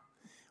Carmel.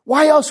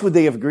 Why else would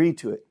they have agreed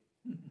to it?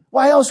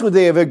 Why else would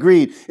they have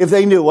agreed if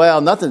they knew, well,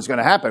 nothing's going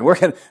to happen?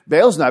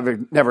 Baal's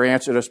never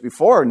answered us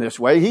before in this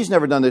way. He's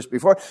never done this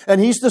before.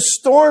 And he's the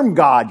storm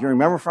god. You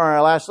remember from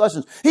our last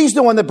lessons. He's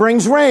the one that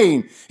brings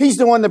rain. He's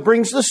the one that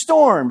brings the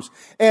storms.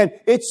 And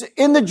it's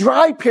in the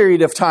dry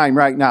period of time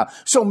right now.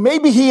 So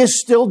maybe he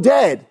is still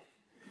dead.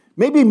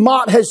 Maybe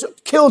Mot has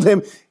killed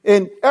him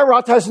and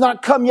Erot has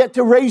not come yet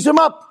to raise him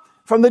up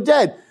from the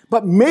dead.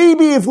 But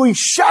maybe if we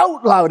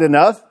shout loud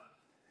enough,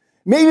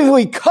 maybe if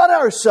we cut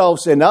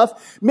ourselves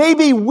enough,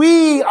 maybe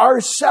we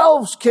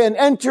ourselves can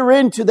enter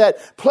into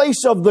that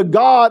place of the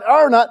god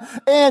Arnot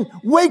and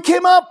wake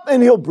him up,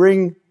 and he'll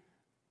bring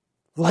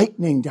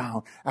lightning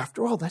down.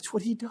 After all, that's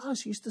what he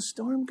does. He's the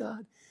storm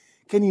god.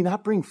 Can he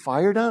not bring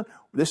fire down?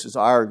 This is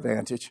our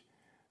advantage.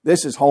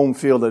 This is home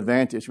field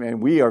advantage, man.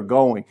 We are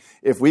going.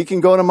 If we can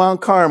go to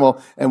Mount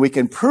Carmel and we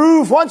can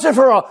prove once and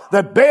for all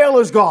that Baal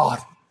is God,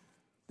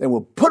 then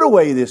we'll put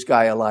away this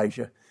guy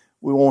Elijah.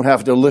 We won't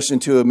have to listen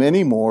to him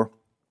anymore.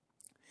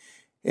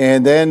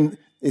 And then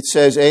it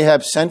says,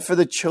 Ahab sent for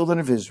the children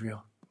of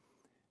Israel.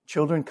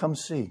 Children, come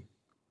see.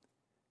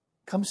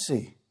 Come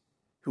see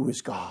who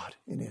is God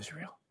in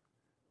Israel.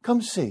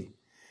 Come see.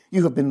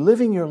 You have been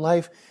living your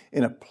life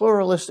in a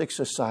pluralistic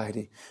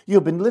society. You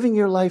have been living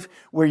your life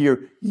where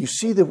you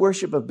see the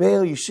worship of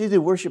Baal, you see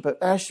the worship of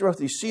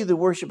Ashtaroth, you see the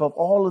worship of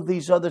all of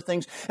these other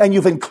things, and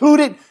you've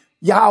included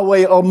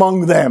Yahweh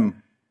among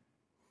them.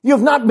 You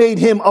have not made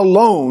him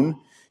alone.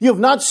 You have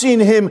not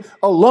seen him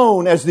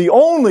alone as the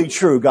only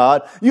true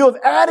God. You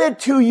have added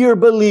to your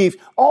belief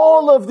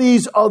all of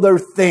these other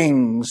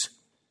things.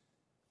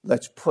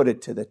 Let's put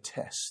it to the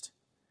test.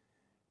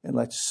 And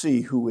let's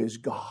see who is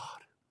God.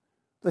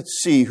 Let's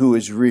see who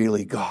is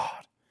really God.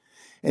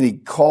 And he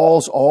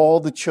calls all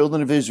the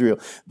children of Israel,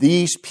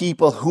 these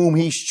people whom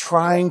he's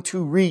trying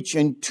to reach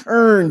and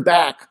turn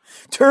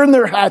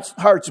their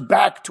hearts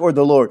back toward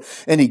the Lord.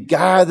 And he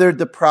gathered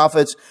the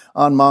prophets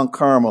on Mount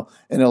Carmel.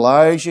 And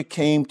Elijah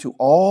came to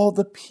all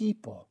the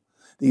people.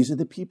 These are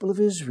the people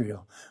of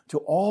Israel. To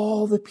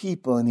all the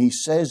people. And he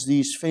says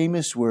these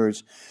famous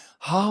words,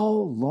 how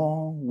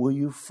long will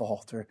you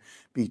falter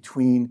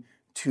between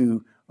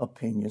two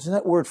opinions? And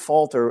that word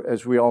falter,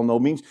 as we all know,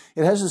 means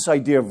it has this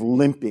idea of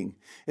limping.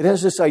 It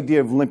has this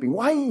idea of limping.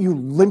 Why are you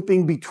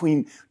limping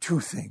between two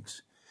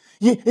things?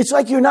 It's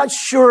like you're not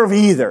sure of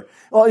either.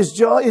 Well,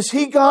 is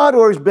he God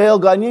or is Baal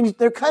God? And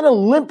they're kind of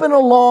limping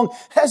along,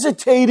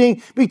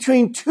 hesitating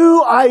between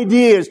two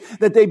ideas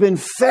that they've been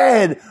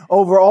fed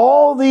over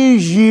all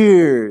these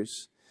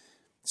years.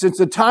 Since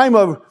the time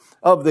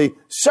of the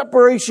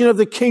separation of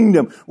the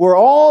kingdom, where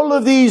all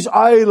of these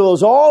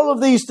idols, all of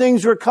these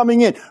things were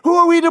coming in. Who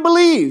are we to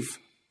believe?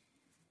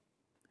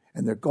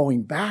 And they're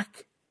going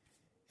back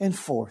and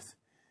forth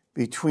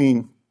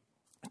between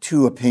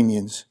two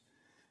opinions.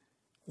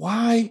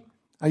 Why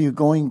are you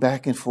going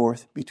back and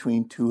forth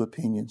between two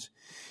opinions?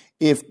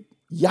 If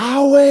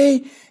Yahweh,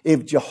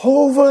 if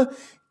Jehovah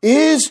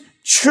is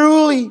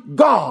truly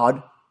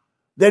God,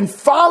 then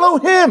follow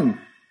him.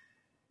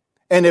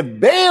 And if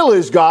Baal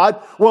is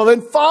God, well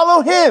then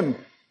follow him.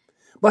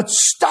 But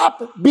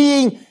stop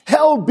being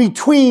held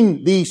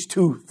between these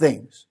two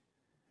things.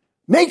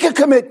 Make a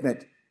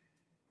commitment.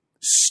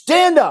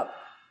 Stand up.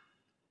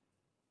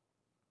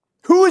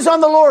 Who is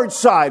on the Lord's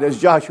side, as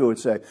Joshua would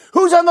say?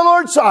 Who's on the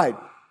Lord's side?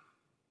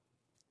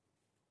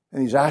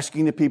 And he's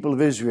asking the people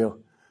of Israel.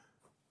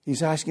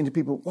 He's asking the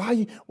people,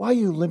 why are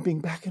you limping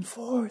back and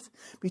forth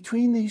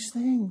between these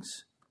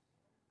things?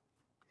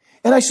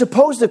 And I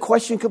suppose the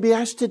question could be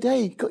asked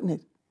today, couldn't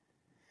it?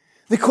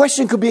 The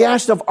question could be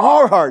asked of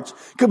our hearts,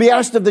 could be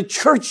asked of the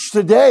church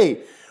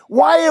today.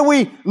 Why are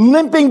we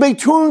limping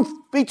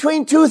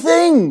between two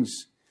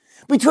things?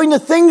 Between the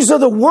things of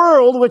the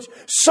world, which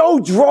so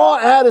draw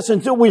at us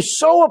and that we're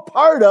so a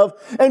part of,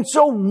 and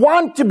so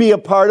want to be a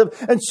part of,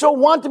 and so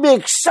want to be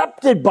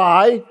accepted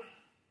by,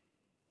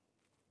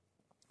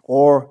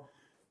 or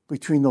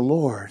between the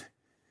Lord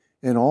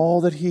and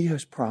all that he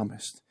has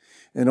promised,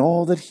 and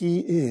all that he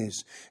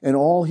is, and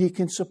all he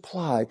can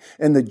supply,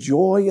 and the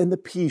joy and the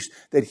peace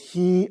that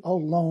he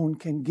alone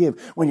can give.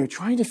 When you're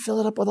trying to fill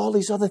it up with all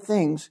these other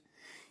things,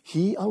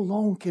 he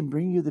alone can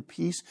bring you the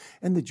peace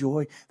and the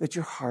joy that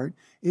your heart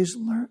is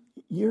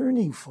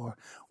yearning for.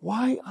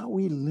 Why are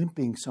we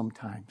limping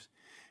sometimes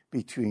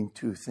between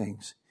two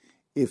things?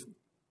 If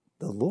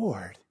the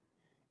Lord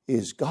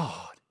is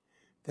God,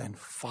 then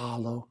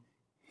follow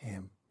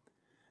him.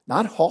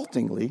 Not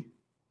haltingly,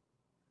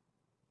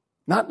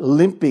 not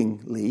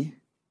limpingly,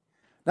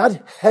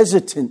 not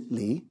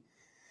hesitantly,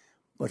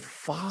 but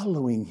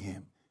following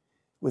him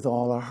with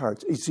all our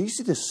hearts. It's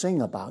easy to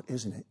sing about,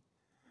 isn't it?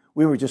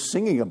 We were just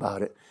singing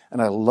about it,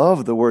 and I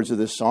love the words of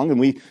this song, and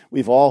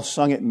we've all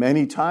sung it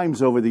many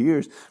times over the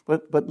years.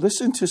 But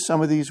listen to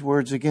some of these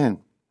words again.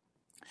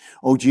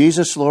 O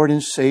Jesus, Lord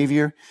and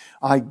Savior,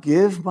 I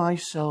give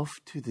myself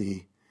to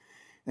Thee.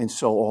 And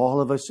so all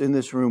of us in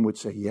this room would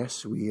say,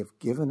 yes, we have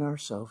given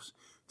ourselves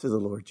to the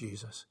Lord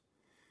Jesus.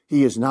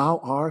 He is now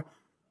our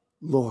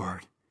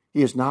Lord.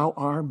 He is now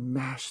our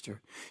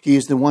Master. He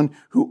is the one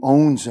who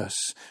owns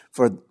us.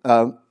 For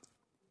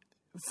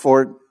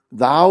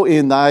Thou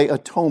in Thy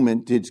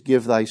atonement didst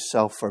give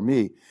Thyself for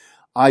me.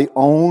 I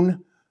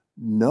own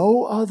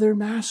no other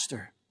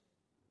master.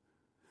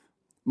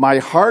 My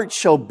heart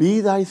shall be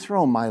Thy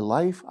throne. My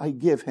life I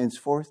give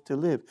henceforth to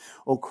live.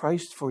 O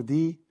Christ, for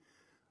Thee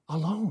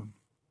alone.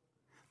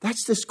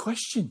 That's this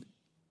question.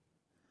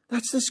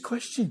 That's this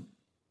question.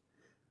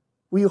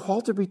 We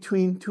halter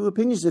between two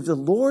opinions. If the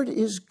Lord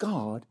is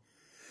God,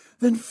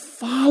 then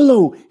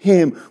follow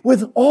Him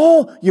with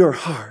all your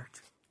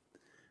heart.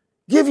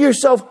 Give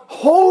yourself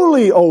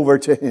wholly over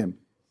to Him.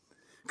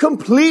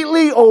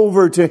 Completely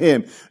over to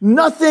Him.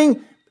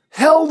 Nothing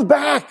held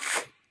back.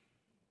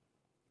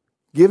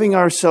 Giving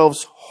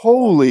ourselves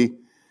wholly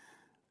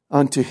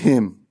unto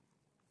Him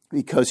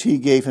because He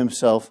gave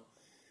Himself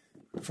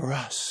for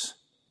us.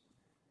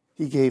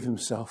 He gave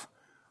Himself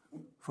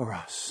for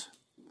us.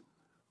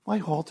 Why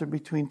halter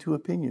between two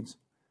opinions?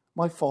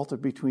 Why falter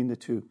between the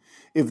two?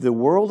 If the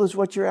world is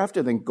what you're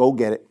after, then go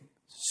get it.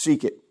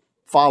 Seek it.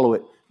 Follow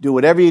it. Do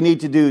whatever you need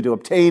to do to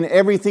obtain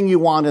everything you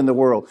want in the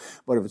world.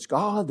 But if it's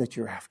God that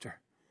you're after,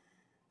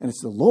 and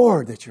it's the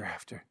Lord that you're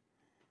after,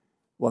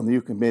 well, then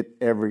you commit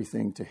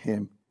everything to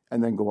Him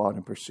and then go out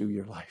and pursue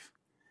your life.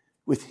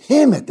 With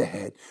Him at the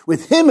head,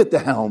 with Him at the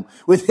helm,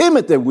 with Him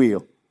at the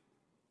wheel.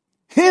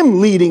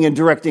 Him leading and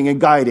directing and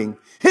guiding.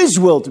 His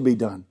will to be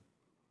done.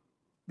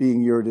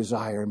 Being your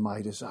desire and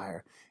my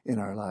desire in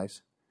our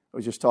lives. I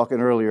was just talking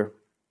earlier,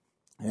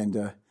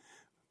 and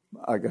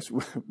I guess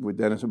with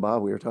Dennis and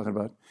Bob, we were talking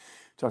about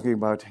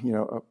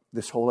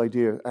this whole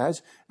idea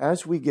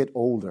as we get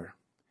older,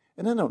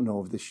 and I don't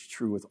know if this is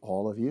true with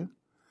all of you,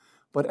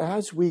 but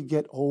as we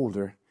get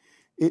older,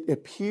 it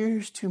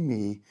appears to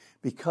me,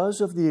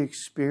 because of the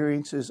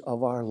experiences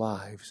of our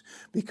lives,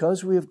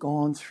 because we have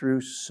gone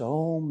through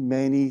so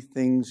many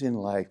things in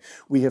life,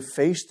 we have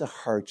faced the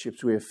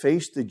hardships, we have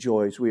faced the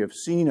joys, we have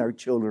seen our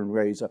children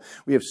raise up,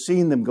 we have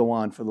seen them go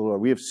on for the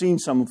Lord, we have seen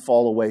some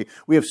fall away,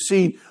 we have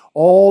seen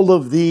all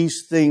of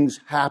these things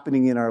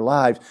happening in our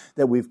lives,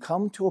 that we've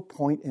come to a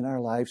point in our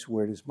lives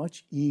where it is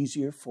much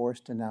easier for us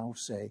to now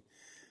say,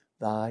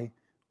 Thy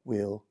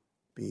will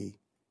be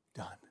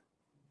done.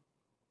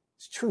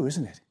 It's true,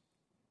 isn't it?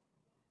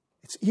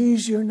 It's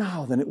easier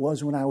now than it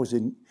was when I was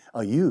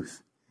a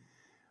youth.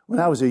 When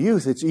I was a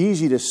youth, it's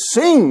easy to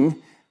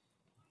sing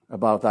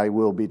about Thy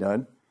will be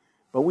done,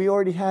 but we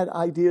already had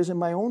ideas in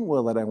my own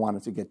will that I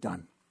wanted to get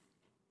done.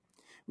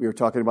 We were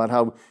talking about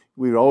how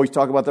we would always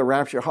talk about the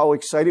rapture, how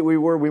excited we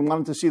were. We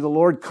wanted to see the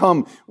Lord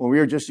come when we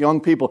were just young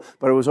people,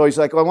 but it was always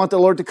like, I want the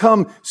Lord to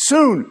come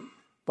soon.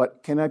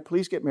 But can I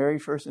please get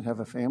married first and have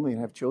a family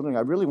and have children? I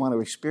really want to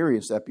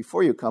experience that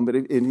before you come. But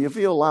if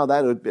you allow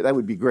that, that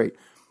would be great.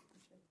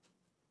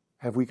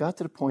 Have we got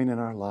to the point in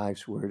our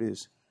lives where it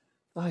is,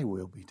 Thy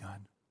will be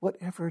done?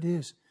 Whatever it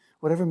is,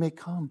 whatever may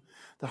come,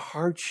 the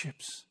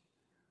hardships,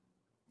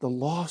 the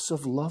loss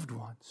of loved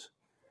ones,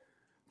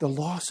 the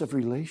loss of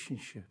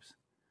relationships,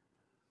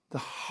 the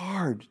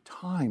hard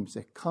times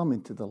that come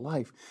into the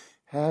life,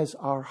 has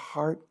our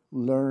heart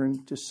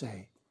learned to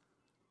say,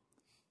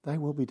 Thy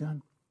will be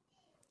done?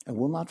 And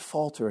will not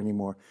falter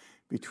anymore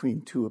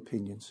between two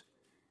opinions.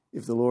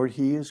 If the Lord,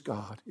 He is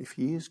God, if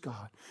He is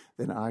God,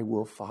 then I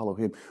will follow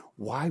Him.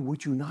 Why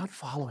would you not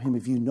follow Him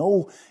if you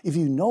know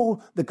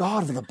the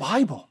God of the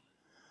Bible?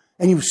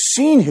 And you've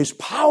seen His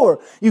power,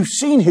 you've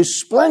seen His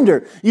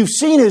splendor, you've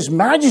seen His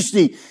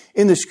majesty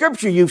in the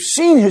Scripture, you've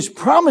seen His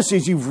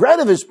promises, you've read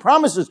of His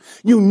promises,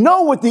 you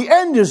know what the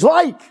end is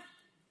like.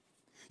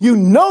 You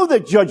know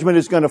that judgment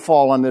is going to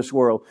fall on this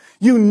world.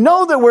 You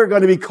know that we're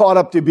going to be caught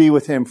up to be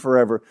with Him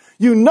forever.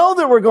 You know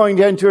that we're going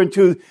to enter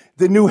into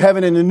the new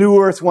heaven and the new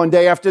earth one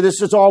day after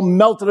this is all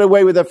melted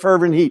away with a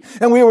fervent heat.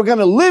 And we were going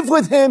to live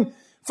with Him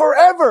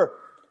forever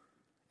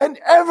and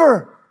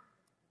ever.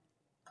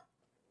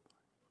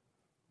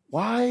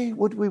 Why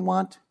would we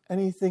want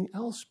anything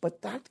else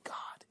but that God?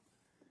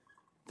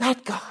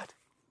 That God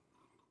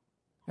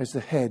as the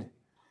head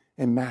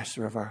and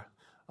master of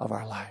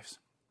our lives.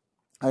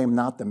 I am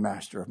not the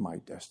master of my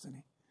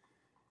destiny.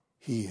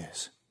 He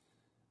is.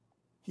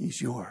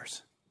 He's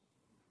yours.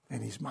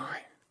 And He's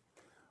mine.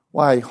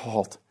 Why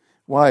halt?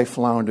 Why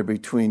flounder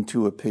between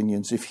two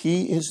opinions? If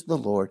He is the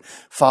Lord,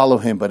 follow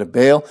Him. But if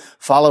Baal,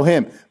 follow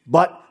him.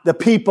 But the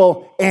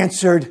people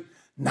answered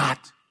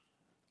not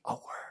a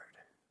word.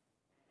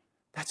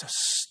 That's a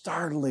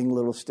startling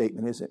little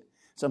statement, isn't it?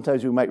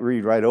 Sometimes we might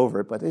read right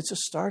over it, but it's a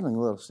startling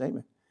little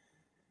statement.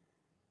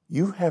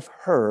 You have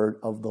heard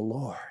of the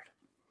Lord.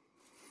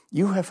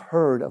 You have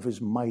heard of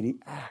His mighty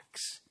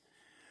acts.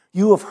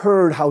 You have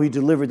heard how he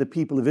delivered the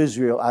people of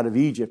Israel out of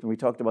Egypt. And we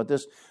talked about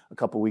this a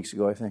couple of weeks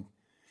ago, I think.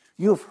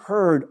 You have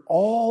heard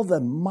all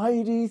the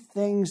mighty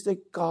things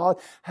that God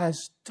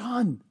has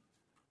done.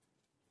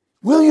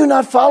 Will you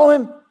not follow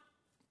him?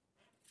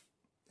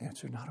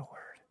 Answer not a word.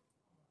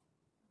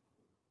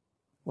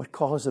 What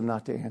caused them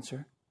not to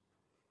answer?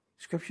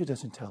 Scripture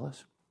doesn't tell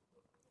us.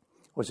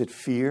 Was it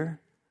fear?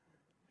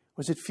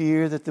 Was it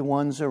fear that the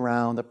ones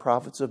around, the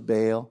prophets of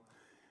Baal,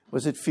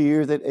 was it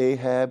fear that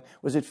Ahab,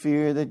 was it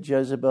fear that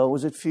Jezebel,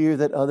 was it fear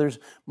that others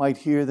might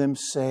hear them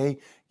say,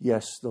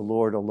 yes, the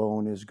Lord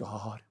alone is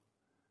God,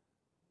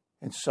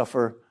 and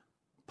suffer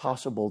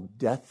possible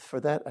death for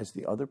that as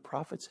the other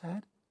prophets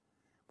had?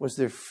 Was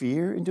there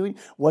fear in doing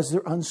it? Was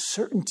there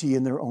uncertainty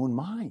in their own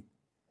mind?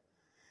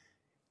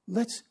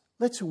 Let's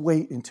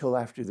wait until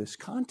after this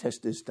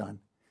contest is done.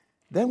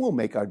 Then we'll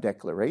make our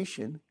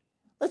declaration.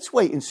 Let's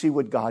wait and see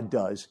what God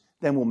does.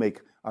 Then we'll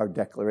make our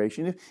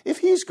declaration. If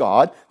he's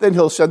God, then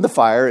he'll send the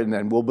fire and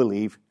then we'll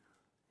believe.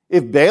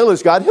 If Baal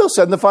is God, he'll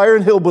send the fire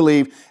and he'll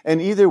believe.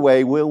 And either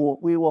way, we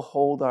will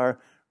hold our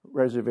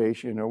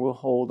reservation or we'll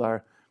hold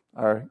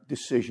our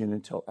decision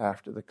until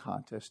after the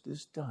contest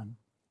is done.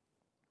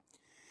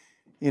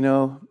 You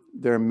know,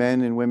 there are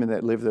men and women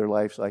that live their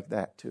lives like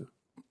that too.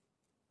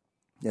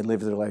 They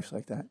live their lives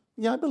like that.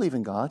 Yeah, I believe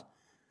in God.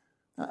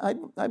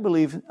 I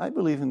believe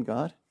in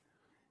God.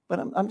 But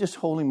I'm just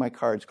holding my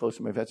cards close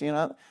to my vest. You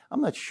know,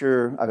 I'm not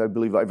sure I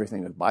believe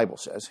everything that the Bible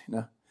says,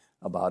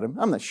 about him.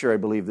 I'm not sure I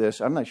believe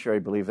this. I'm not sure I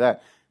believe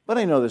that. But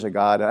I know there's a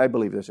God. I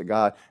believe there's a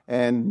God.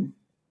 And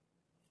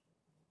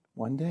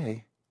one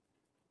day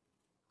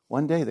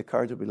the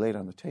cards will be laid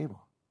on the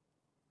table.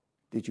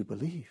 Did you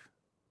believe?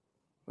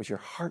 Was your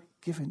heart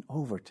given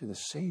over to the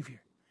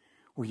Savior?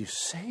 Were you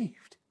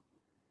saved?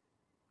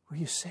 Were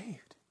you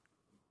saved?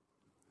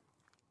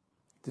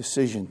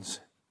 Decisions.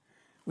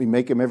 We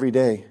make them every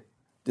day.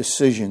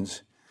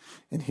 Decisions.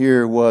 And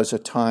here was a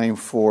time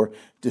for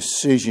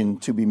decision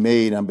to be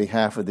made on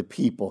behalf of the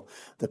people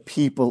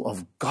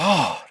of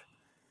God.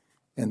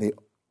 And they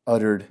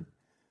uttered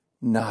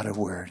not a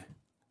word.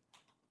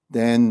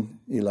 Then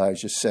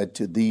Elijah said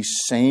to these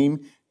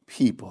same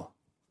people,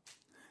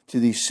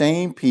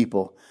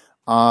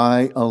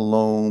 I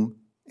alone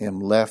am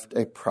left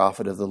a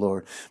prophet of the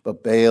Lord.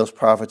 But Baal's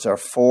prophets are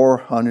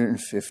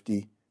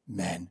 450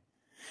 men.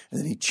 And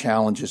then he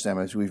challenges them,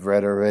 as we've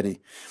read already.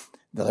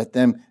 Let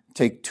them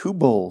take 2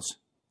 bulls.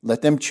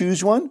 Let them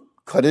choose one,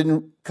 cut it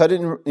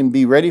and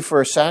be ready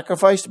for a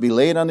sacrifice to be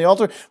laid on the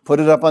altar. Put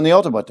it up on the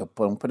altar, but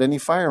don't put any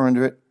fire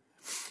under it.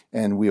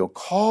 And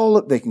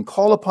they can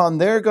call upon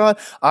their God.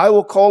 I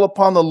will call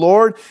upon the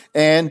Lord.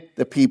 And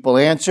the people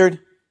answered.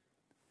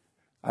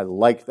 I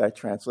like that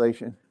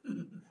translation.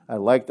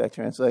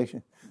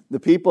 The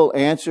people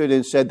answered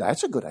and said,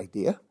 that's a good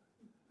idea.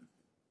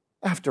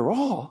 After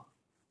all,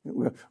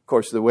 of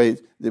course, the way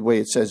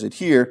it says it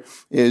here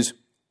is,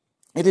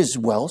 it is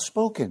well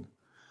spoken.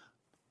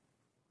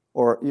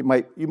 Or you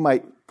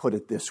might put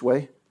it this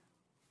way.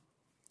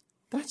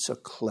 That's a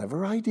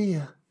clever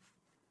idea.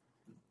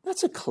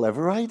 Let's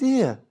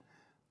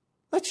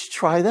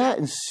try that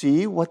and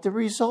see what the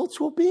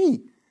results will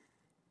be.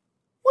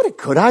 What a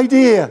good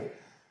idea.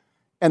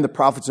 And the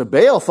prophets of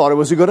Baal thought it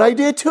was a good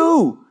idea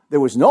too. There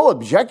was no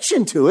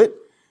objection to it.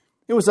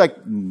 It was like,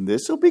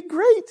 this will be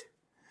great.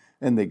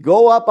 And they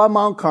go up on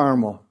Mount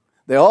Carmel.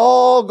 They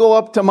all go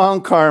up to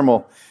Mount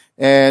Carmel.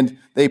 And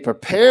they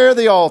prepare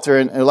the altar.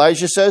 And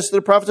Elijah says to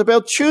the prophets of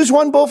Baal, choose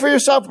one bull for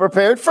yourself.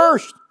 Prepare it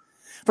first.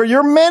 For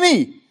you're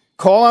many.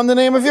 Call on the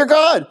name of your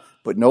God.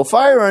 Put no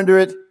fire under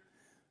it.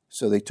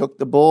 So they took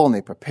the bull and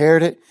they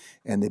prepared it.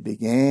 And they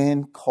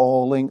began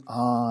calling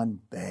on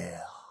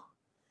Baal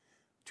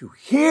to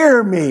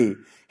hear me.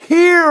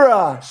 Hear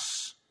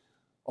us.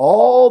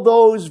 All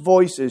those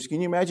voices. Can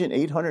you imagine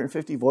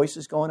 850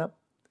 voices going up?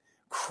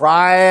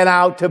 Crying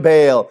out to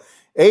Baal.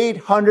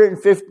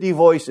 850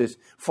 voices.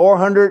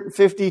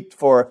 450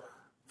 for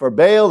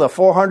Baal, the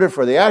 400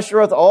 for the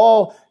Asheroth,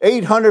 all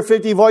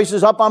 850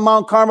 voices up on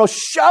Mount Carmel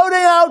shouting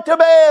out to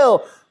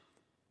Baal.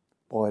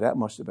 Boy, that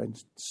must have been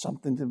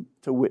something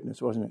to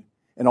witness, wasn't it?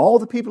 And all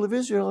the people of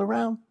Israel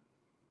around,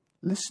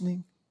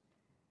 listening.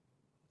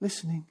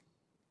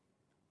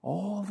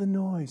 All the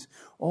noise,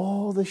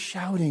 all the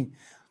shouting.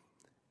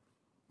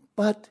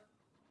 But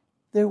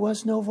there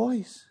was no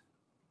voice.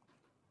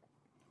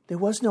 There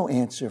was no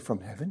answer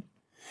from heaven.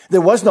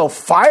 There was no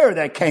fire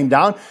that came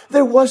down.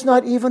 There was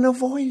not even a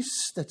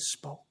voice that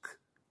spoke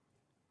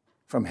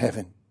from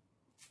heaven.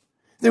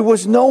 There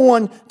was no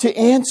one to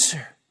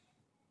answer.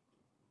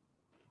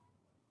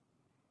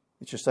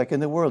 It's just like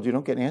in the world. You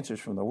don't get answers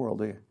from the world,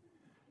 do you?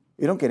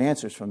 You don't get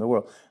answers from the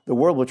world. The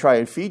world will try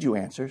and feed you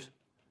answers.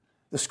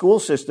 The school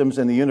systems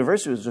and the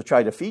universities will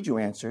try to feed you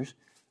answers.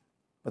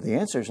 But the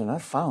answers are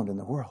not found in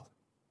the world.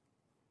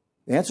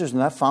 The answers are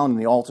not found in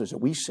the altars that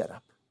we set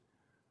up.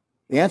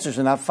 The answers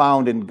are not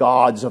found in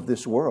gods of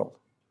this world.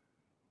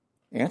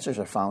 The answers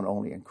are found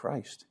only in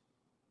Christ.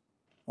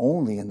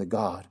 Only in the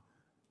God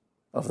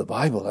of the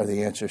Bible are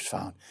the answers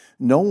found.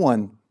 No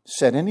one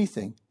said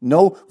anything.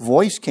 No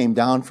voice came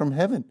down from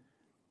heaven.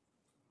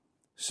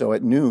 So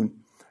at noon,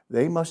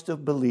 they must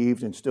have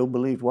believed and still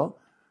believed, well,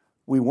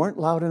 we weren't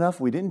loud enough.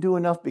 We didn't do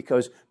enough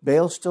because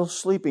Baal's still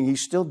sleeping.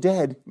 He's still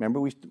dead.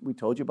 Remember, we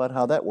told you about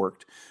how that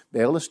worked.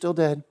 Baal is still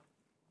dead.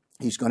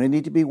 He's going to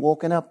need to be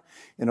woken up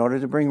in order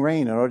to bring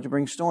rain, in order to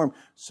bring storm.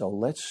 So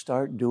let's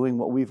start doing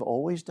what we've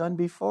always done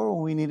before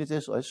when we needed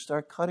this. Let's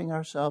start cutting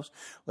ourselves.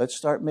 Let's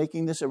start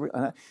making this.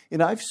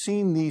 I've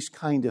seen these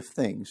kind of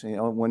things.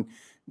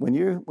 When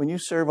you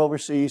serve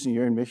overseas and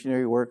you're in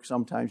missionary work,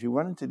 sometimes you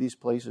run into these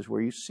places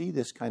where you see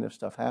this kind of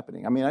stuff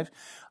happening. I mean,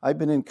 I've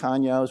been in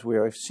kanyas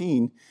where I've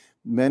seen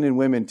men and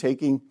women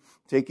taking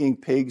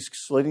pigs,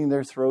 slitting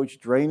their throats,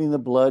 draining the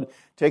blood,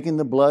 taking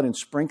the blood and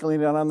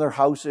sprinkling it on their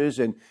houses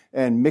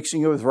and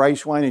mixing it with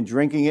rice wine and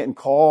drinking it and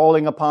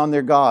calling upon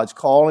their gods,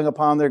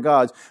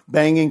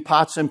 banging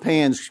pots and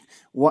pans,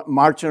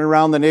 marching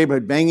around the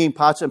neighborhood, banging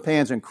pots and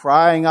pans and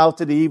crying out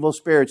to the evil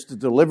spirits to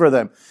deliver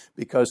them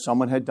because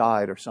someone had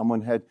died or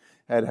someone had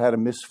a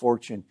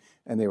misfortune.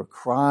 And they were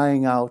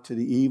crying out to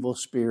the evil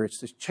spirits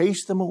to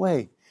chase them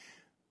away,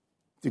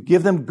 to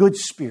give them good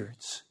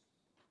spirits.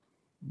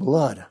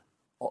 Blood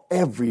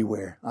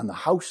everywhere on the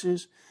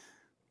houses,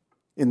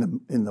 in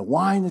the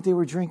wine that they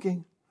were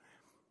drinking.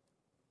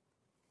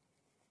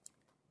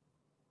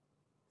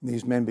 And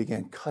these men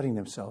began cutting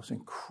themselves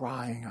and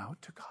crying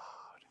out to God,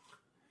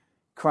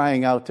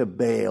 crying out to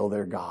Baal,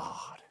 their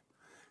god,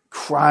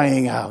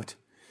 crying out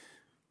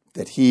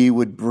that he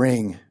would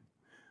bring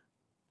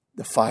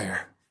the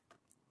fire.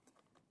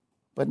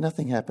 But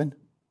nothing happened.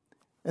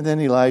 And then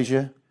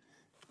Elijah,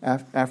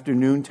 after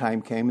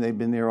noontime came, they'd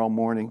been there all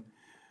morning.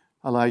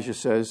 Elijah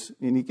says,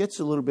 and he gets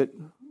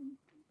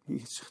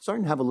he's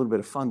starting to have a little bit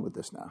of fun with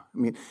this now. I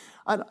mean,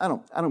 I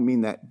don't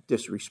mean that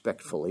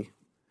disrespectfully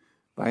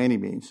by any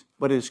means,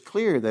 but it's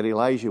clear that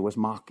Elijah was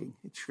mocking.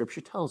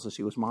 Scripture tells us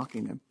he was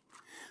mocking them.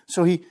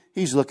 So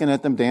he's looking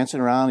at them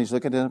dancing around, he's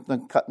looking at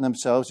them cutting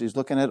themselves, he's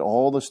looking at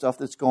all the stuff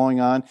that's going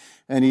on,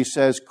 and he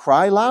says,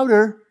 cry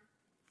louder.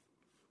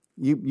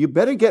 You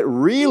better get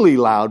really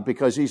loud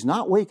because he's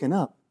not waking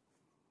up.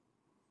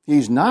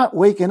 He's not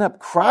waking up.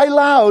 Cry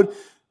loud.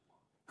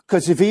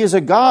 Because if he is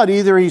a god,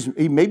 either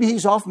maybe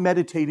he's off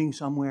meditating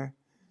somewhere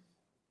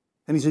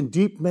and he's in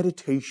deep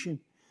meditation.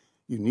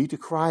 You need to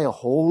cry a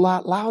whole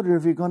lot louder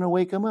if you're going to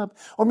wake him up.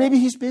 Or maybe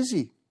he's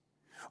busy.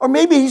 Or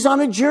maybe he's on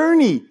a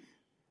journey.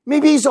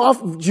 Maybe he's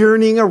off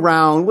journeying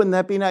around. Wouldn't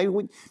that be nice?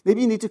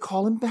 Maybe you need to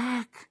call him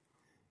back.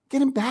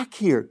 Get him back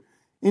here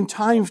in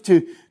time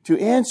to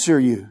answer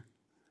you.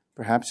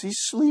 Perhaps he's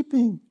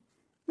sleeping.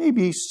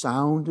 Maybe he's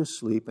sound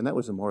asleep. And that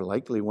was the more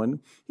likely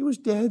one. He was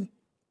dead.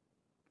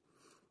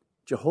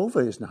 Jehovah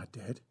is not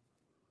dead.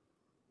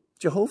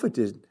 Jehovah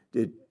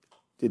did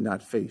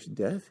not face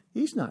death.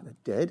 He's not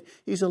dead.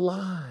 He's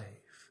alive.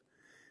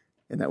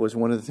 And that was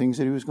one of the things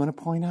that he was going to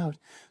point out.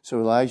 So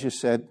Elijah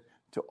said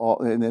to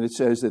all, and then it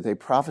says that they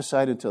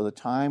prophesied until the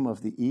time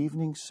of the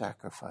evening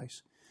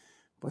sacrifice.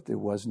 But there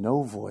was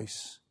no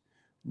voice.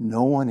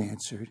 No one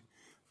answered.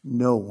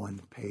 No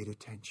one paid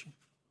attention.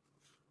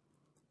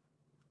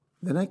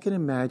 Then I can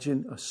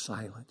imagine a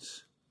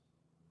silence.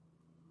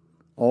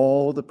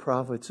 All the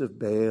prophets of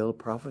Baal,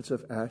 prophets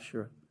of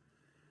Asherah,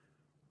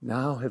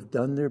 now have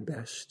done their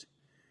best,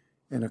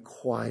 and a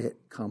quiet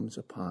comes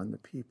upon the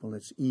people.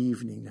 It's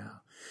evening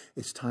now.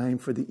 It's time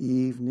for the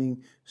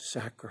evening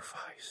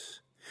sacrifice,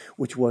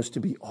 which was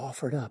to be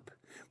offered up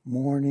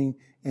morning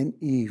and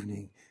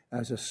evening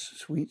as a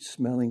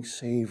sweet-smelling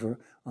savor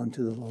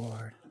unto the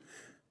Lord.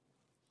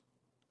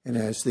 And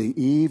as the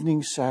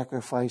evening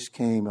sacrifice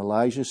came,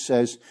 Elijah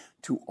says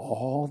to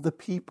all the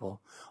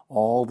people,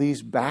 all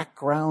these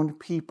background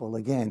people,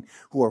 again,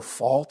 who are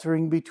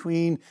faltering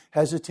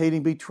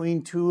hesitating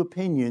between two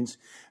opinions,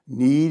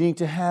 needing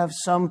to have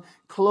some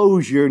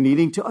closure,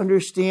 needing to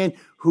understand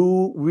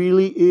who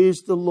really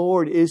is the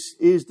Lord. Is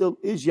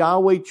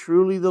Yahweh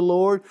truly the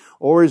Lord,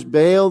 or is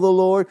Baal the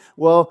Lord?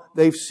 Well,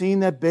 they've seen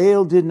that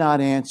Baal did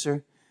not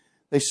answer.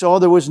 They saw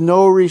there was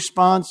no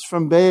response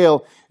from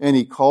Baal, and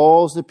he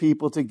calls the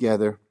people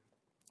together.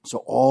 So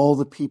all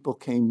the people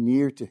came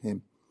near to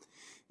him,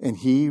 and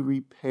he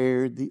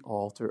repaired the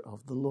altar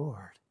of the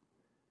Lord.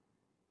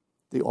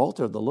 The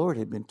altar of the Lord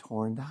had been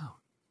torn down.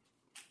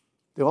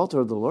 The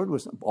altar of the Lord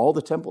was, all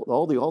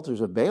the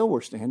altars of Baal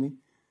were standing,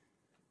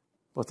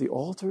 but the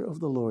altar of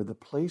the Lord, the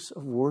place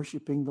of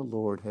worshiping the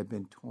Lord, had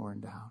been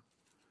torn down.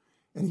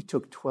 And he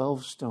took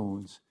 12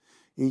 stones,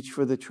 each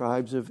for the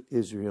tribes of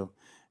Israel,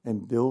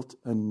 and built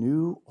a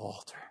new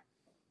altar.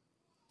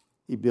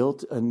 He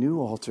built a new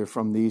altar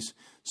from these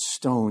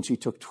stones. He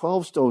took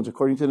 12 stones,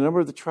 according to the number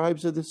of the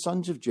tribes of the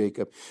sons of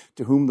Jacob,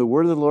 to whom the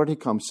word of the Lord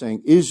had come,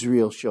 saying,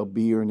 Israel shall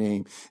be your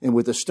name. And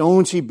with the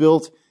stones he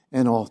built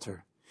an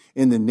altar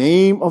in the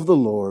name of the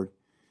Lord,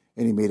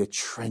 and he made a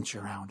trench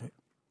around it.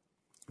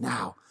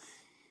 Now,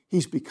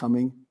 he's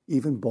becoming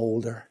even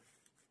bolder,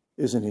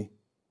 isn't he?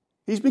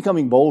 He's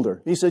becoming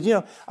bolder. He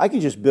said, I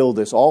can just build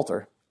this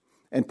altar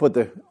and put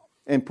the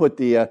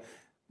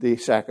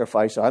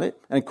sacrifice on it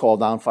and call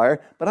down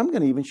fire. But I'm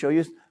going to even show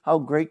you how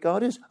great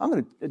God is. I'm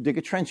going to dig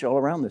a trench all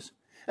around this.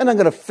 And I'm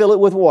going to fill it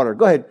with water.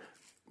 Go ahead.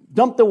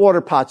 dump the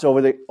water pots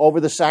over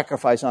the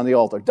sacrifice on the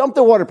altar. Dump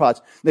the water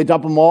pots. They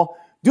dump them all.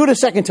 Do it a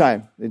second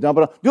time. They dump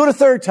it all. Do it a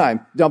third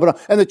time. Dump it all.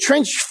 And the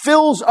trench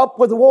fills up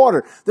with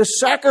water. The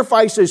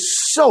sacrifice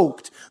is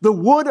soaked. The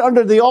wood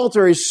under the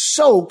altar is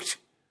soaked.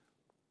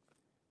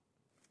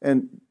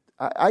 And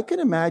I can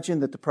imagine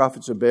that the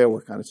prophets of Baal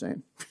were kind of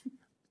saying,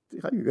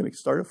 how are you going to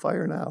start a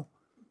fire now?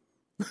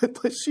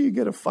 Let's see you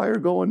get a fire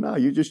going now.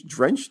 You just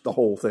drenched the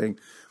whole thing.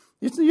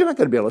 You're not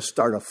going to be able to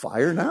start a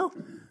fire now.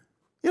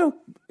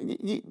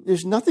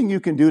 There's nothing you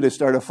can do to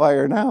start a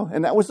fire now.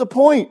 And that was the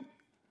point.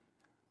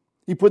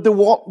 He put the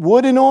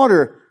wood in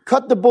order,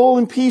 cut the bowl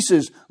in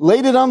pieces,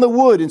 laid it on the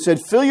wood, and said,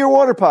 fill your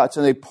water pots.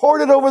 And they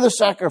poured it over the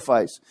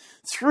sacrifice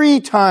 3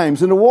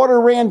 times. And the water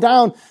ran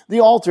down the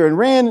altar and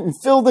ran and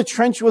filled the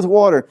trench with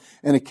water.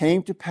 And it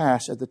came to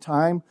pass at the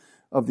time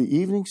of the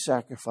evening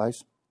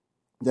sacrifice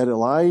that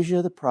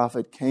Elijah the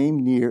prophet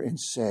came near and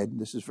said,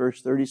 this is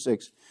verse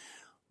 36,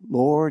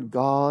 Lord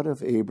God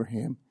of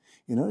Abraham.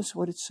 You notice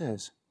what it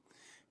says.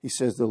 He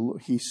says,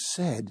 he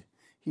said.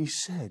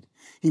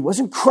 He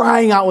wasn't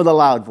crying out with a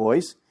loud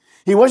voice.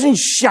 He wasn't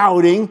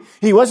shouting.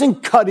 He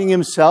wasn't cutting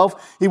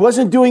himself. He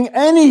wasn't doing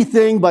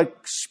anything but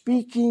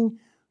speaking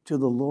to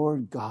the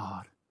Lord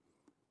God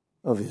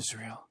of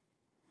Israel.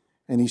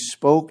 And he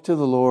spoke to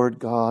the Lord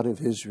God of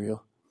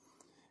Israel.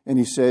 And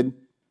he said,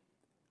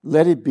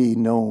 let it be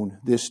known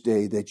this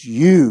day that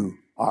you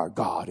are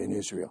God in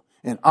Israel.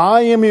 And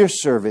I am your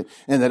servant,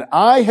 and that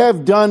I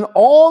have done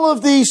all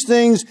of these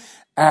things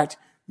at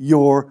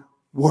your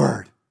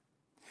word.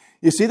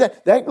 You see,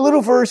 that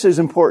little verse is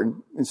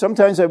important, and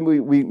sometimes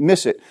we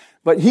miss it.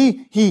 But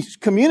he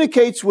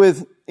communicates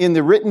with, in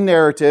the written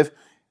narrative,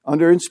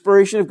 under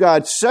inspiration of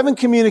God, 7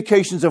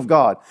 communications of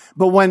God.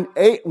 But when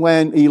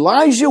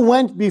Elijah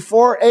went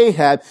before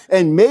Ahab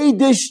and made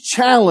this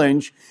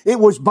challenge, it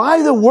was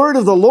by the word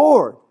of the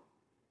Lord.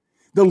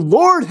 The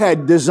Lord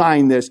had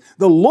designed this.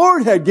 The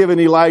Lord had given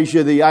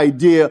Elijah the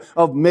idea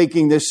of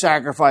making this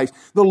sacrifice.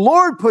 The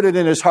Lord put it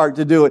in his heart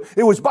to do it.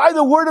 It was by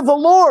the word of the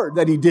Lord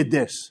that he did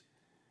this.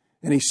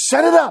 And he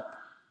set it up.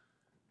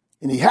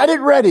 And he had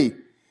it ready.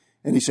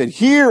 And he said,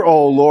 hear,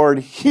 O Lord,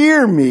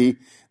 hear me,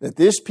 that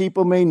this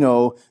people may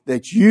know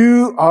that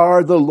you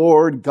are the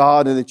Lord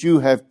God and that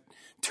you have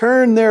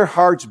turned their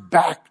hearts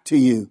back to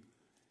you.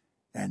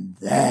 And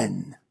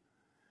then,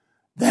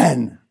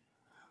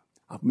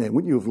 oh man,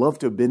 wouldn't you have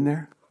loved to have been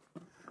there?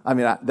 I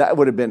mean, that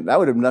would have been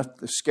enough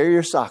to scare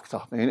your socks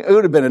off. Man. It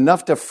would have been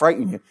enough to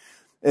frighten you.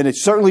 And it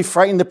certainly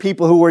frightened the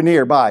people who were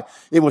nearby.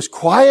 It was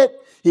quiet.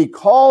 He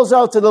calls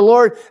out to the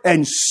Lord,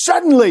 and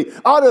suddenly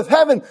out of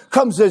heaven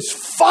comes this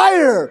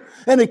fire,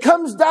 and it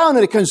comes down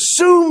and it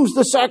consumes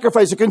the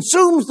sacrifice. It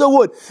consumes the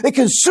wood. It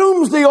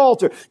consumes the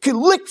altar. It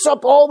licks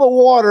up all the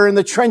water in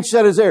the trench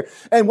that is there.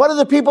 And what do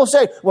the people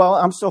say? Well,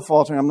 I'm still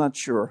faltering. I'm not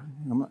sure.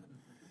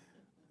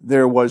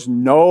 There was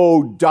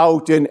no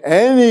doubt in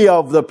any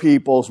of the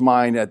people's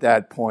mind at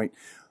that point.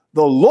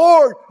 The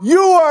Lord,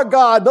 you are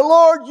God. The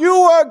Lord, you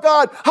are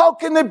God. How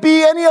can there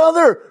be any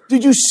other?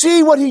 Did you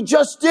see what he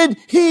just did?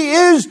 He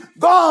is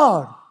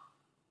God.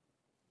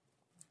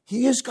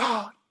 He is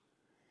God.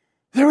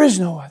 There is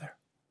no other.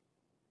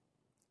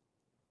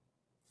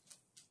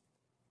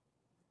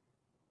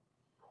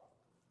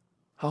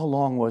 How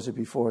long was it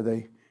before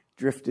they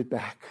drifted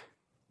back?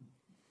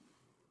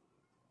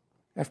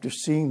 After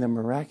seeing the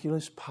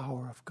miraculous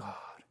power of God,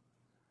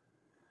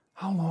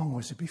 how long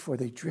was it before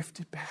they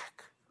drifted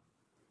back?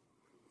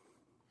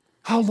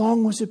 How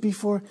long was it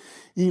before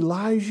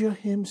Elijah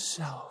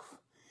himself,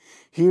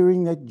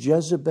 hearing that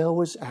Jezebel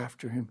was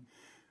after him,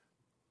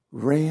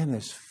 ran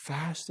as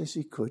fast as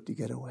he could to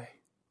get away?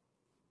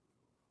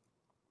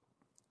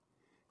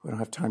 We don't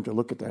have time to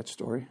look at that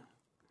story.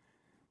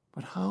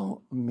 But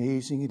how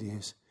amazing it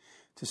is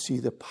to see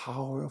the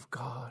power of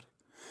God.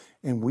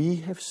 And we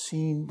have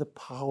seen the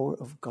power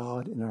of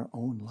God in our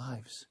own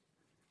lives.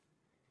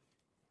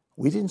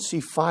 We didn't see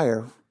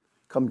fire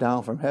come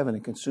down from heaven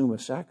and consume a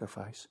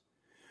sacrifice.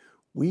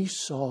 We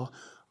saw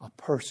a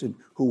person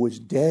who was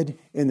dead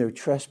in their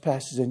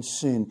trespasses and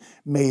sin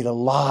made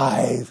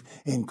alive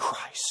in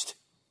Christ.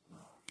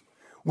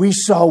 We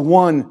saw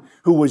one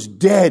who was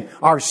dead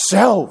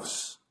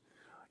ourselves.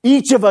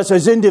 Each of us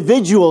as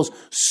individuals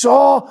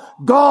saw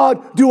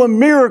God do a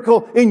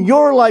miracle in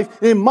your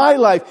life, in my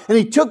life, and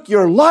He took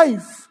your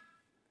life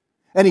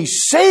and He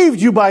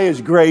saved you by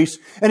His grace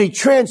and He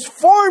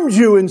transformed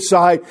you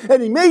inside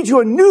and He made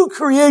you a new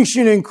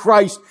creation in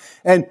Christ.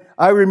 And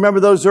I remember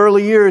those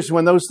early years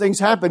when those things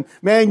happened.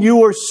 Man, you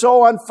were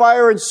so on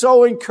fire and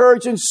so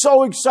encouraged and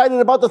so excited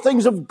about the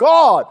things of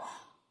God.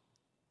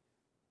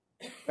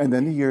 And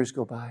then the years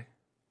go by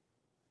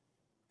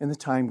and the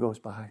time goes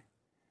by.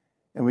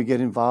 And we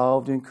get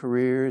involved in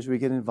careers, we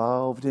get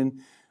involved in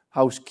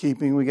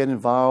housekeeping, we get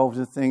involved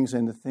in things,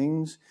 and the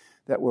things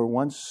that were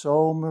once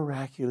so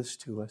miraculous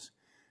to us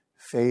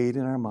fade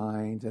in our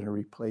minds and are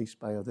replaced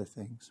by other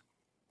things.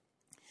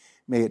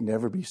 May it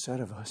never be said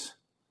of us.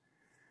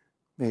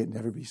 May it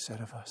never be said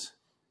of us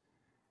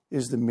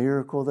is the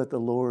miracle that the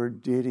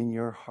Lord did in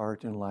your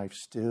heart and life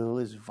still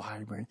is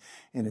vibrant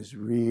and is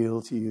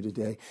real to you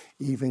today.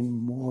 Even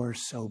more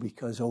so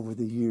because over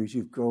the years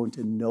you've grown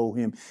to know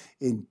Him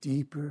in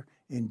deeper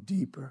and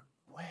deeper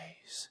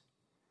ways.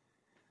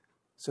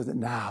 So that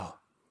now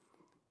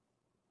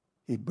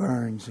He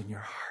burns in your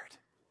heart.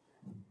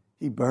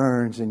 He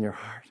burns in your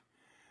heart.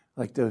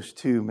 Like those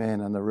two men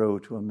on the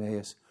road to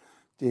Emmaus.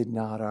 Did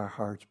not our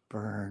hearts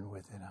burn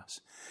within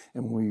us?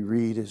 And when we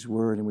read His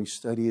Word and we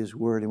study His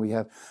Word and we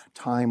have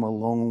time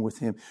alone with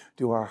Him,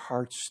 do our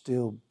hearts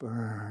still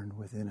burn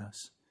within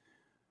us?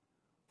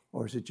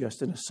 Or is it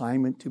just an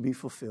assignment to be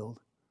fulfilled?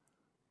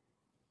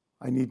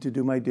 I need to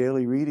do my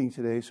daily reading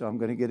today, so I'm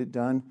going to get it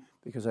done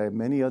because I have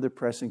many other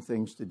pressing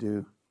things to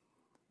do.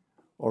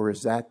 Or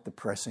is that the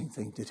pressing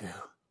thing to do?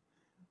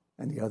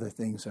 And the other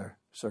things are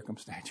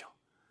circumstantial.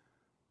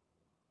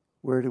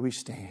 Where do we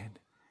stand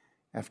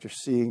after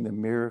seeing the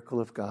miracle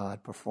of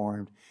God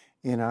performed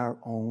in our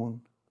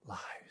own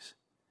lives?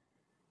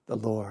 The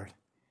Lord,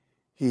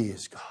 He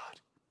is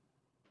God.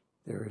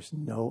 There is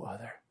no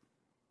other.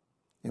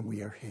 And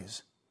we are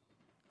His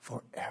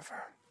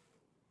forever.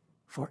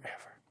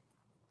 Forever.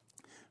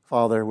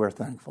 Father, we're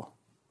thankful.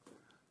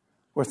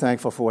 We're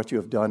thankful for what You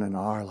have done in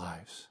our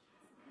lives.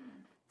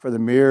 For the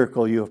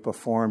miracle You have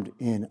performed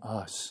in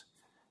us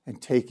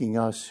and taking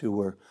us who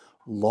were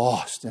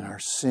lost in our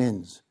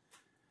sins,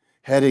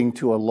 heading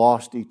to a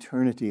lost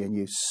eternity, and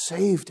You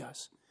saved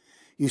us.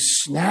 You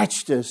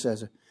snatched us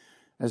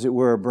as it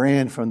were a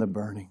brand from the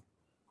burning.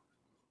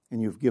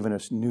 And You've given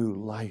us new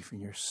life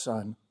in Your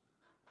Son.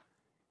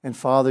 And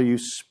Father, You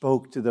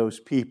spoke to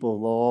those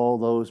people all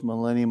those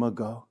millennium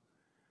ago.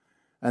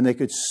 And they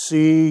could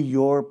see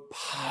Your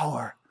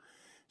power.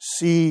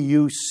 See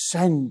You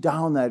send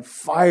down that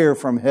fire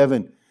from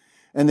heaven.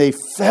 And they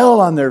fell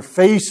on their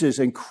faces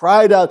and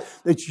cried out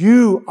that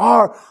You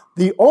are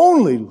the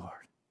only Lord.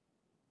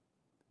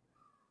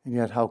 And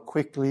yet how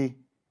quickly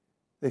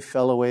they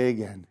fell away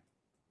again.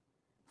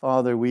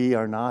 Father, we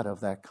are not of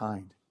that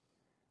kind.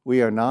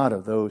 We are not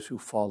of those who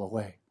fall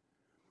away.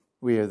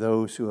 We are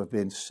those who have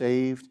been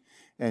saved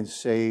and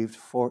saved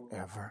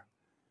forever.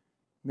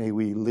 May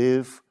we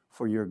live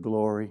for Your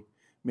glory.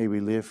 May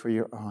we live for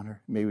Your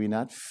honor. May we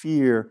not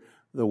fear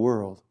the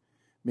world.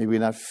 May we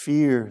not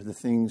fear the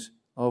things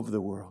of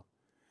the world,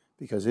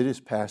 because it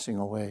is passing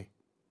away.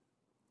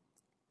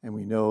 And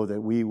we know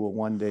that we will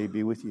one day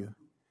be with You.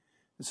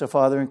 And so,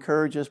 Father,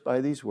 encourage us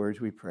by these words,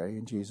 we pray.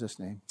 In Jesus'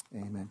 name,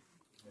 amen.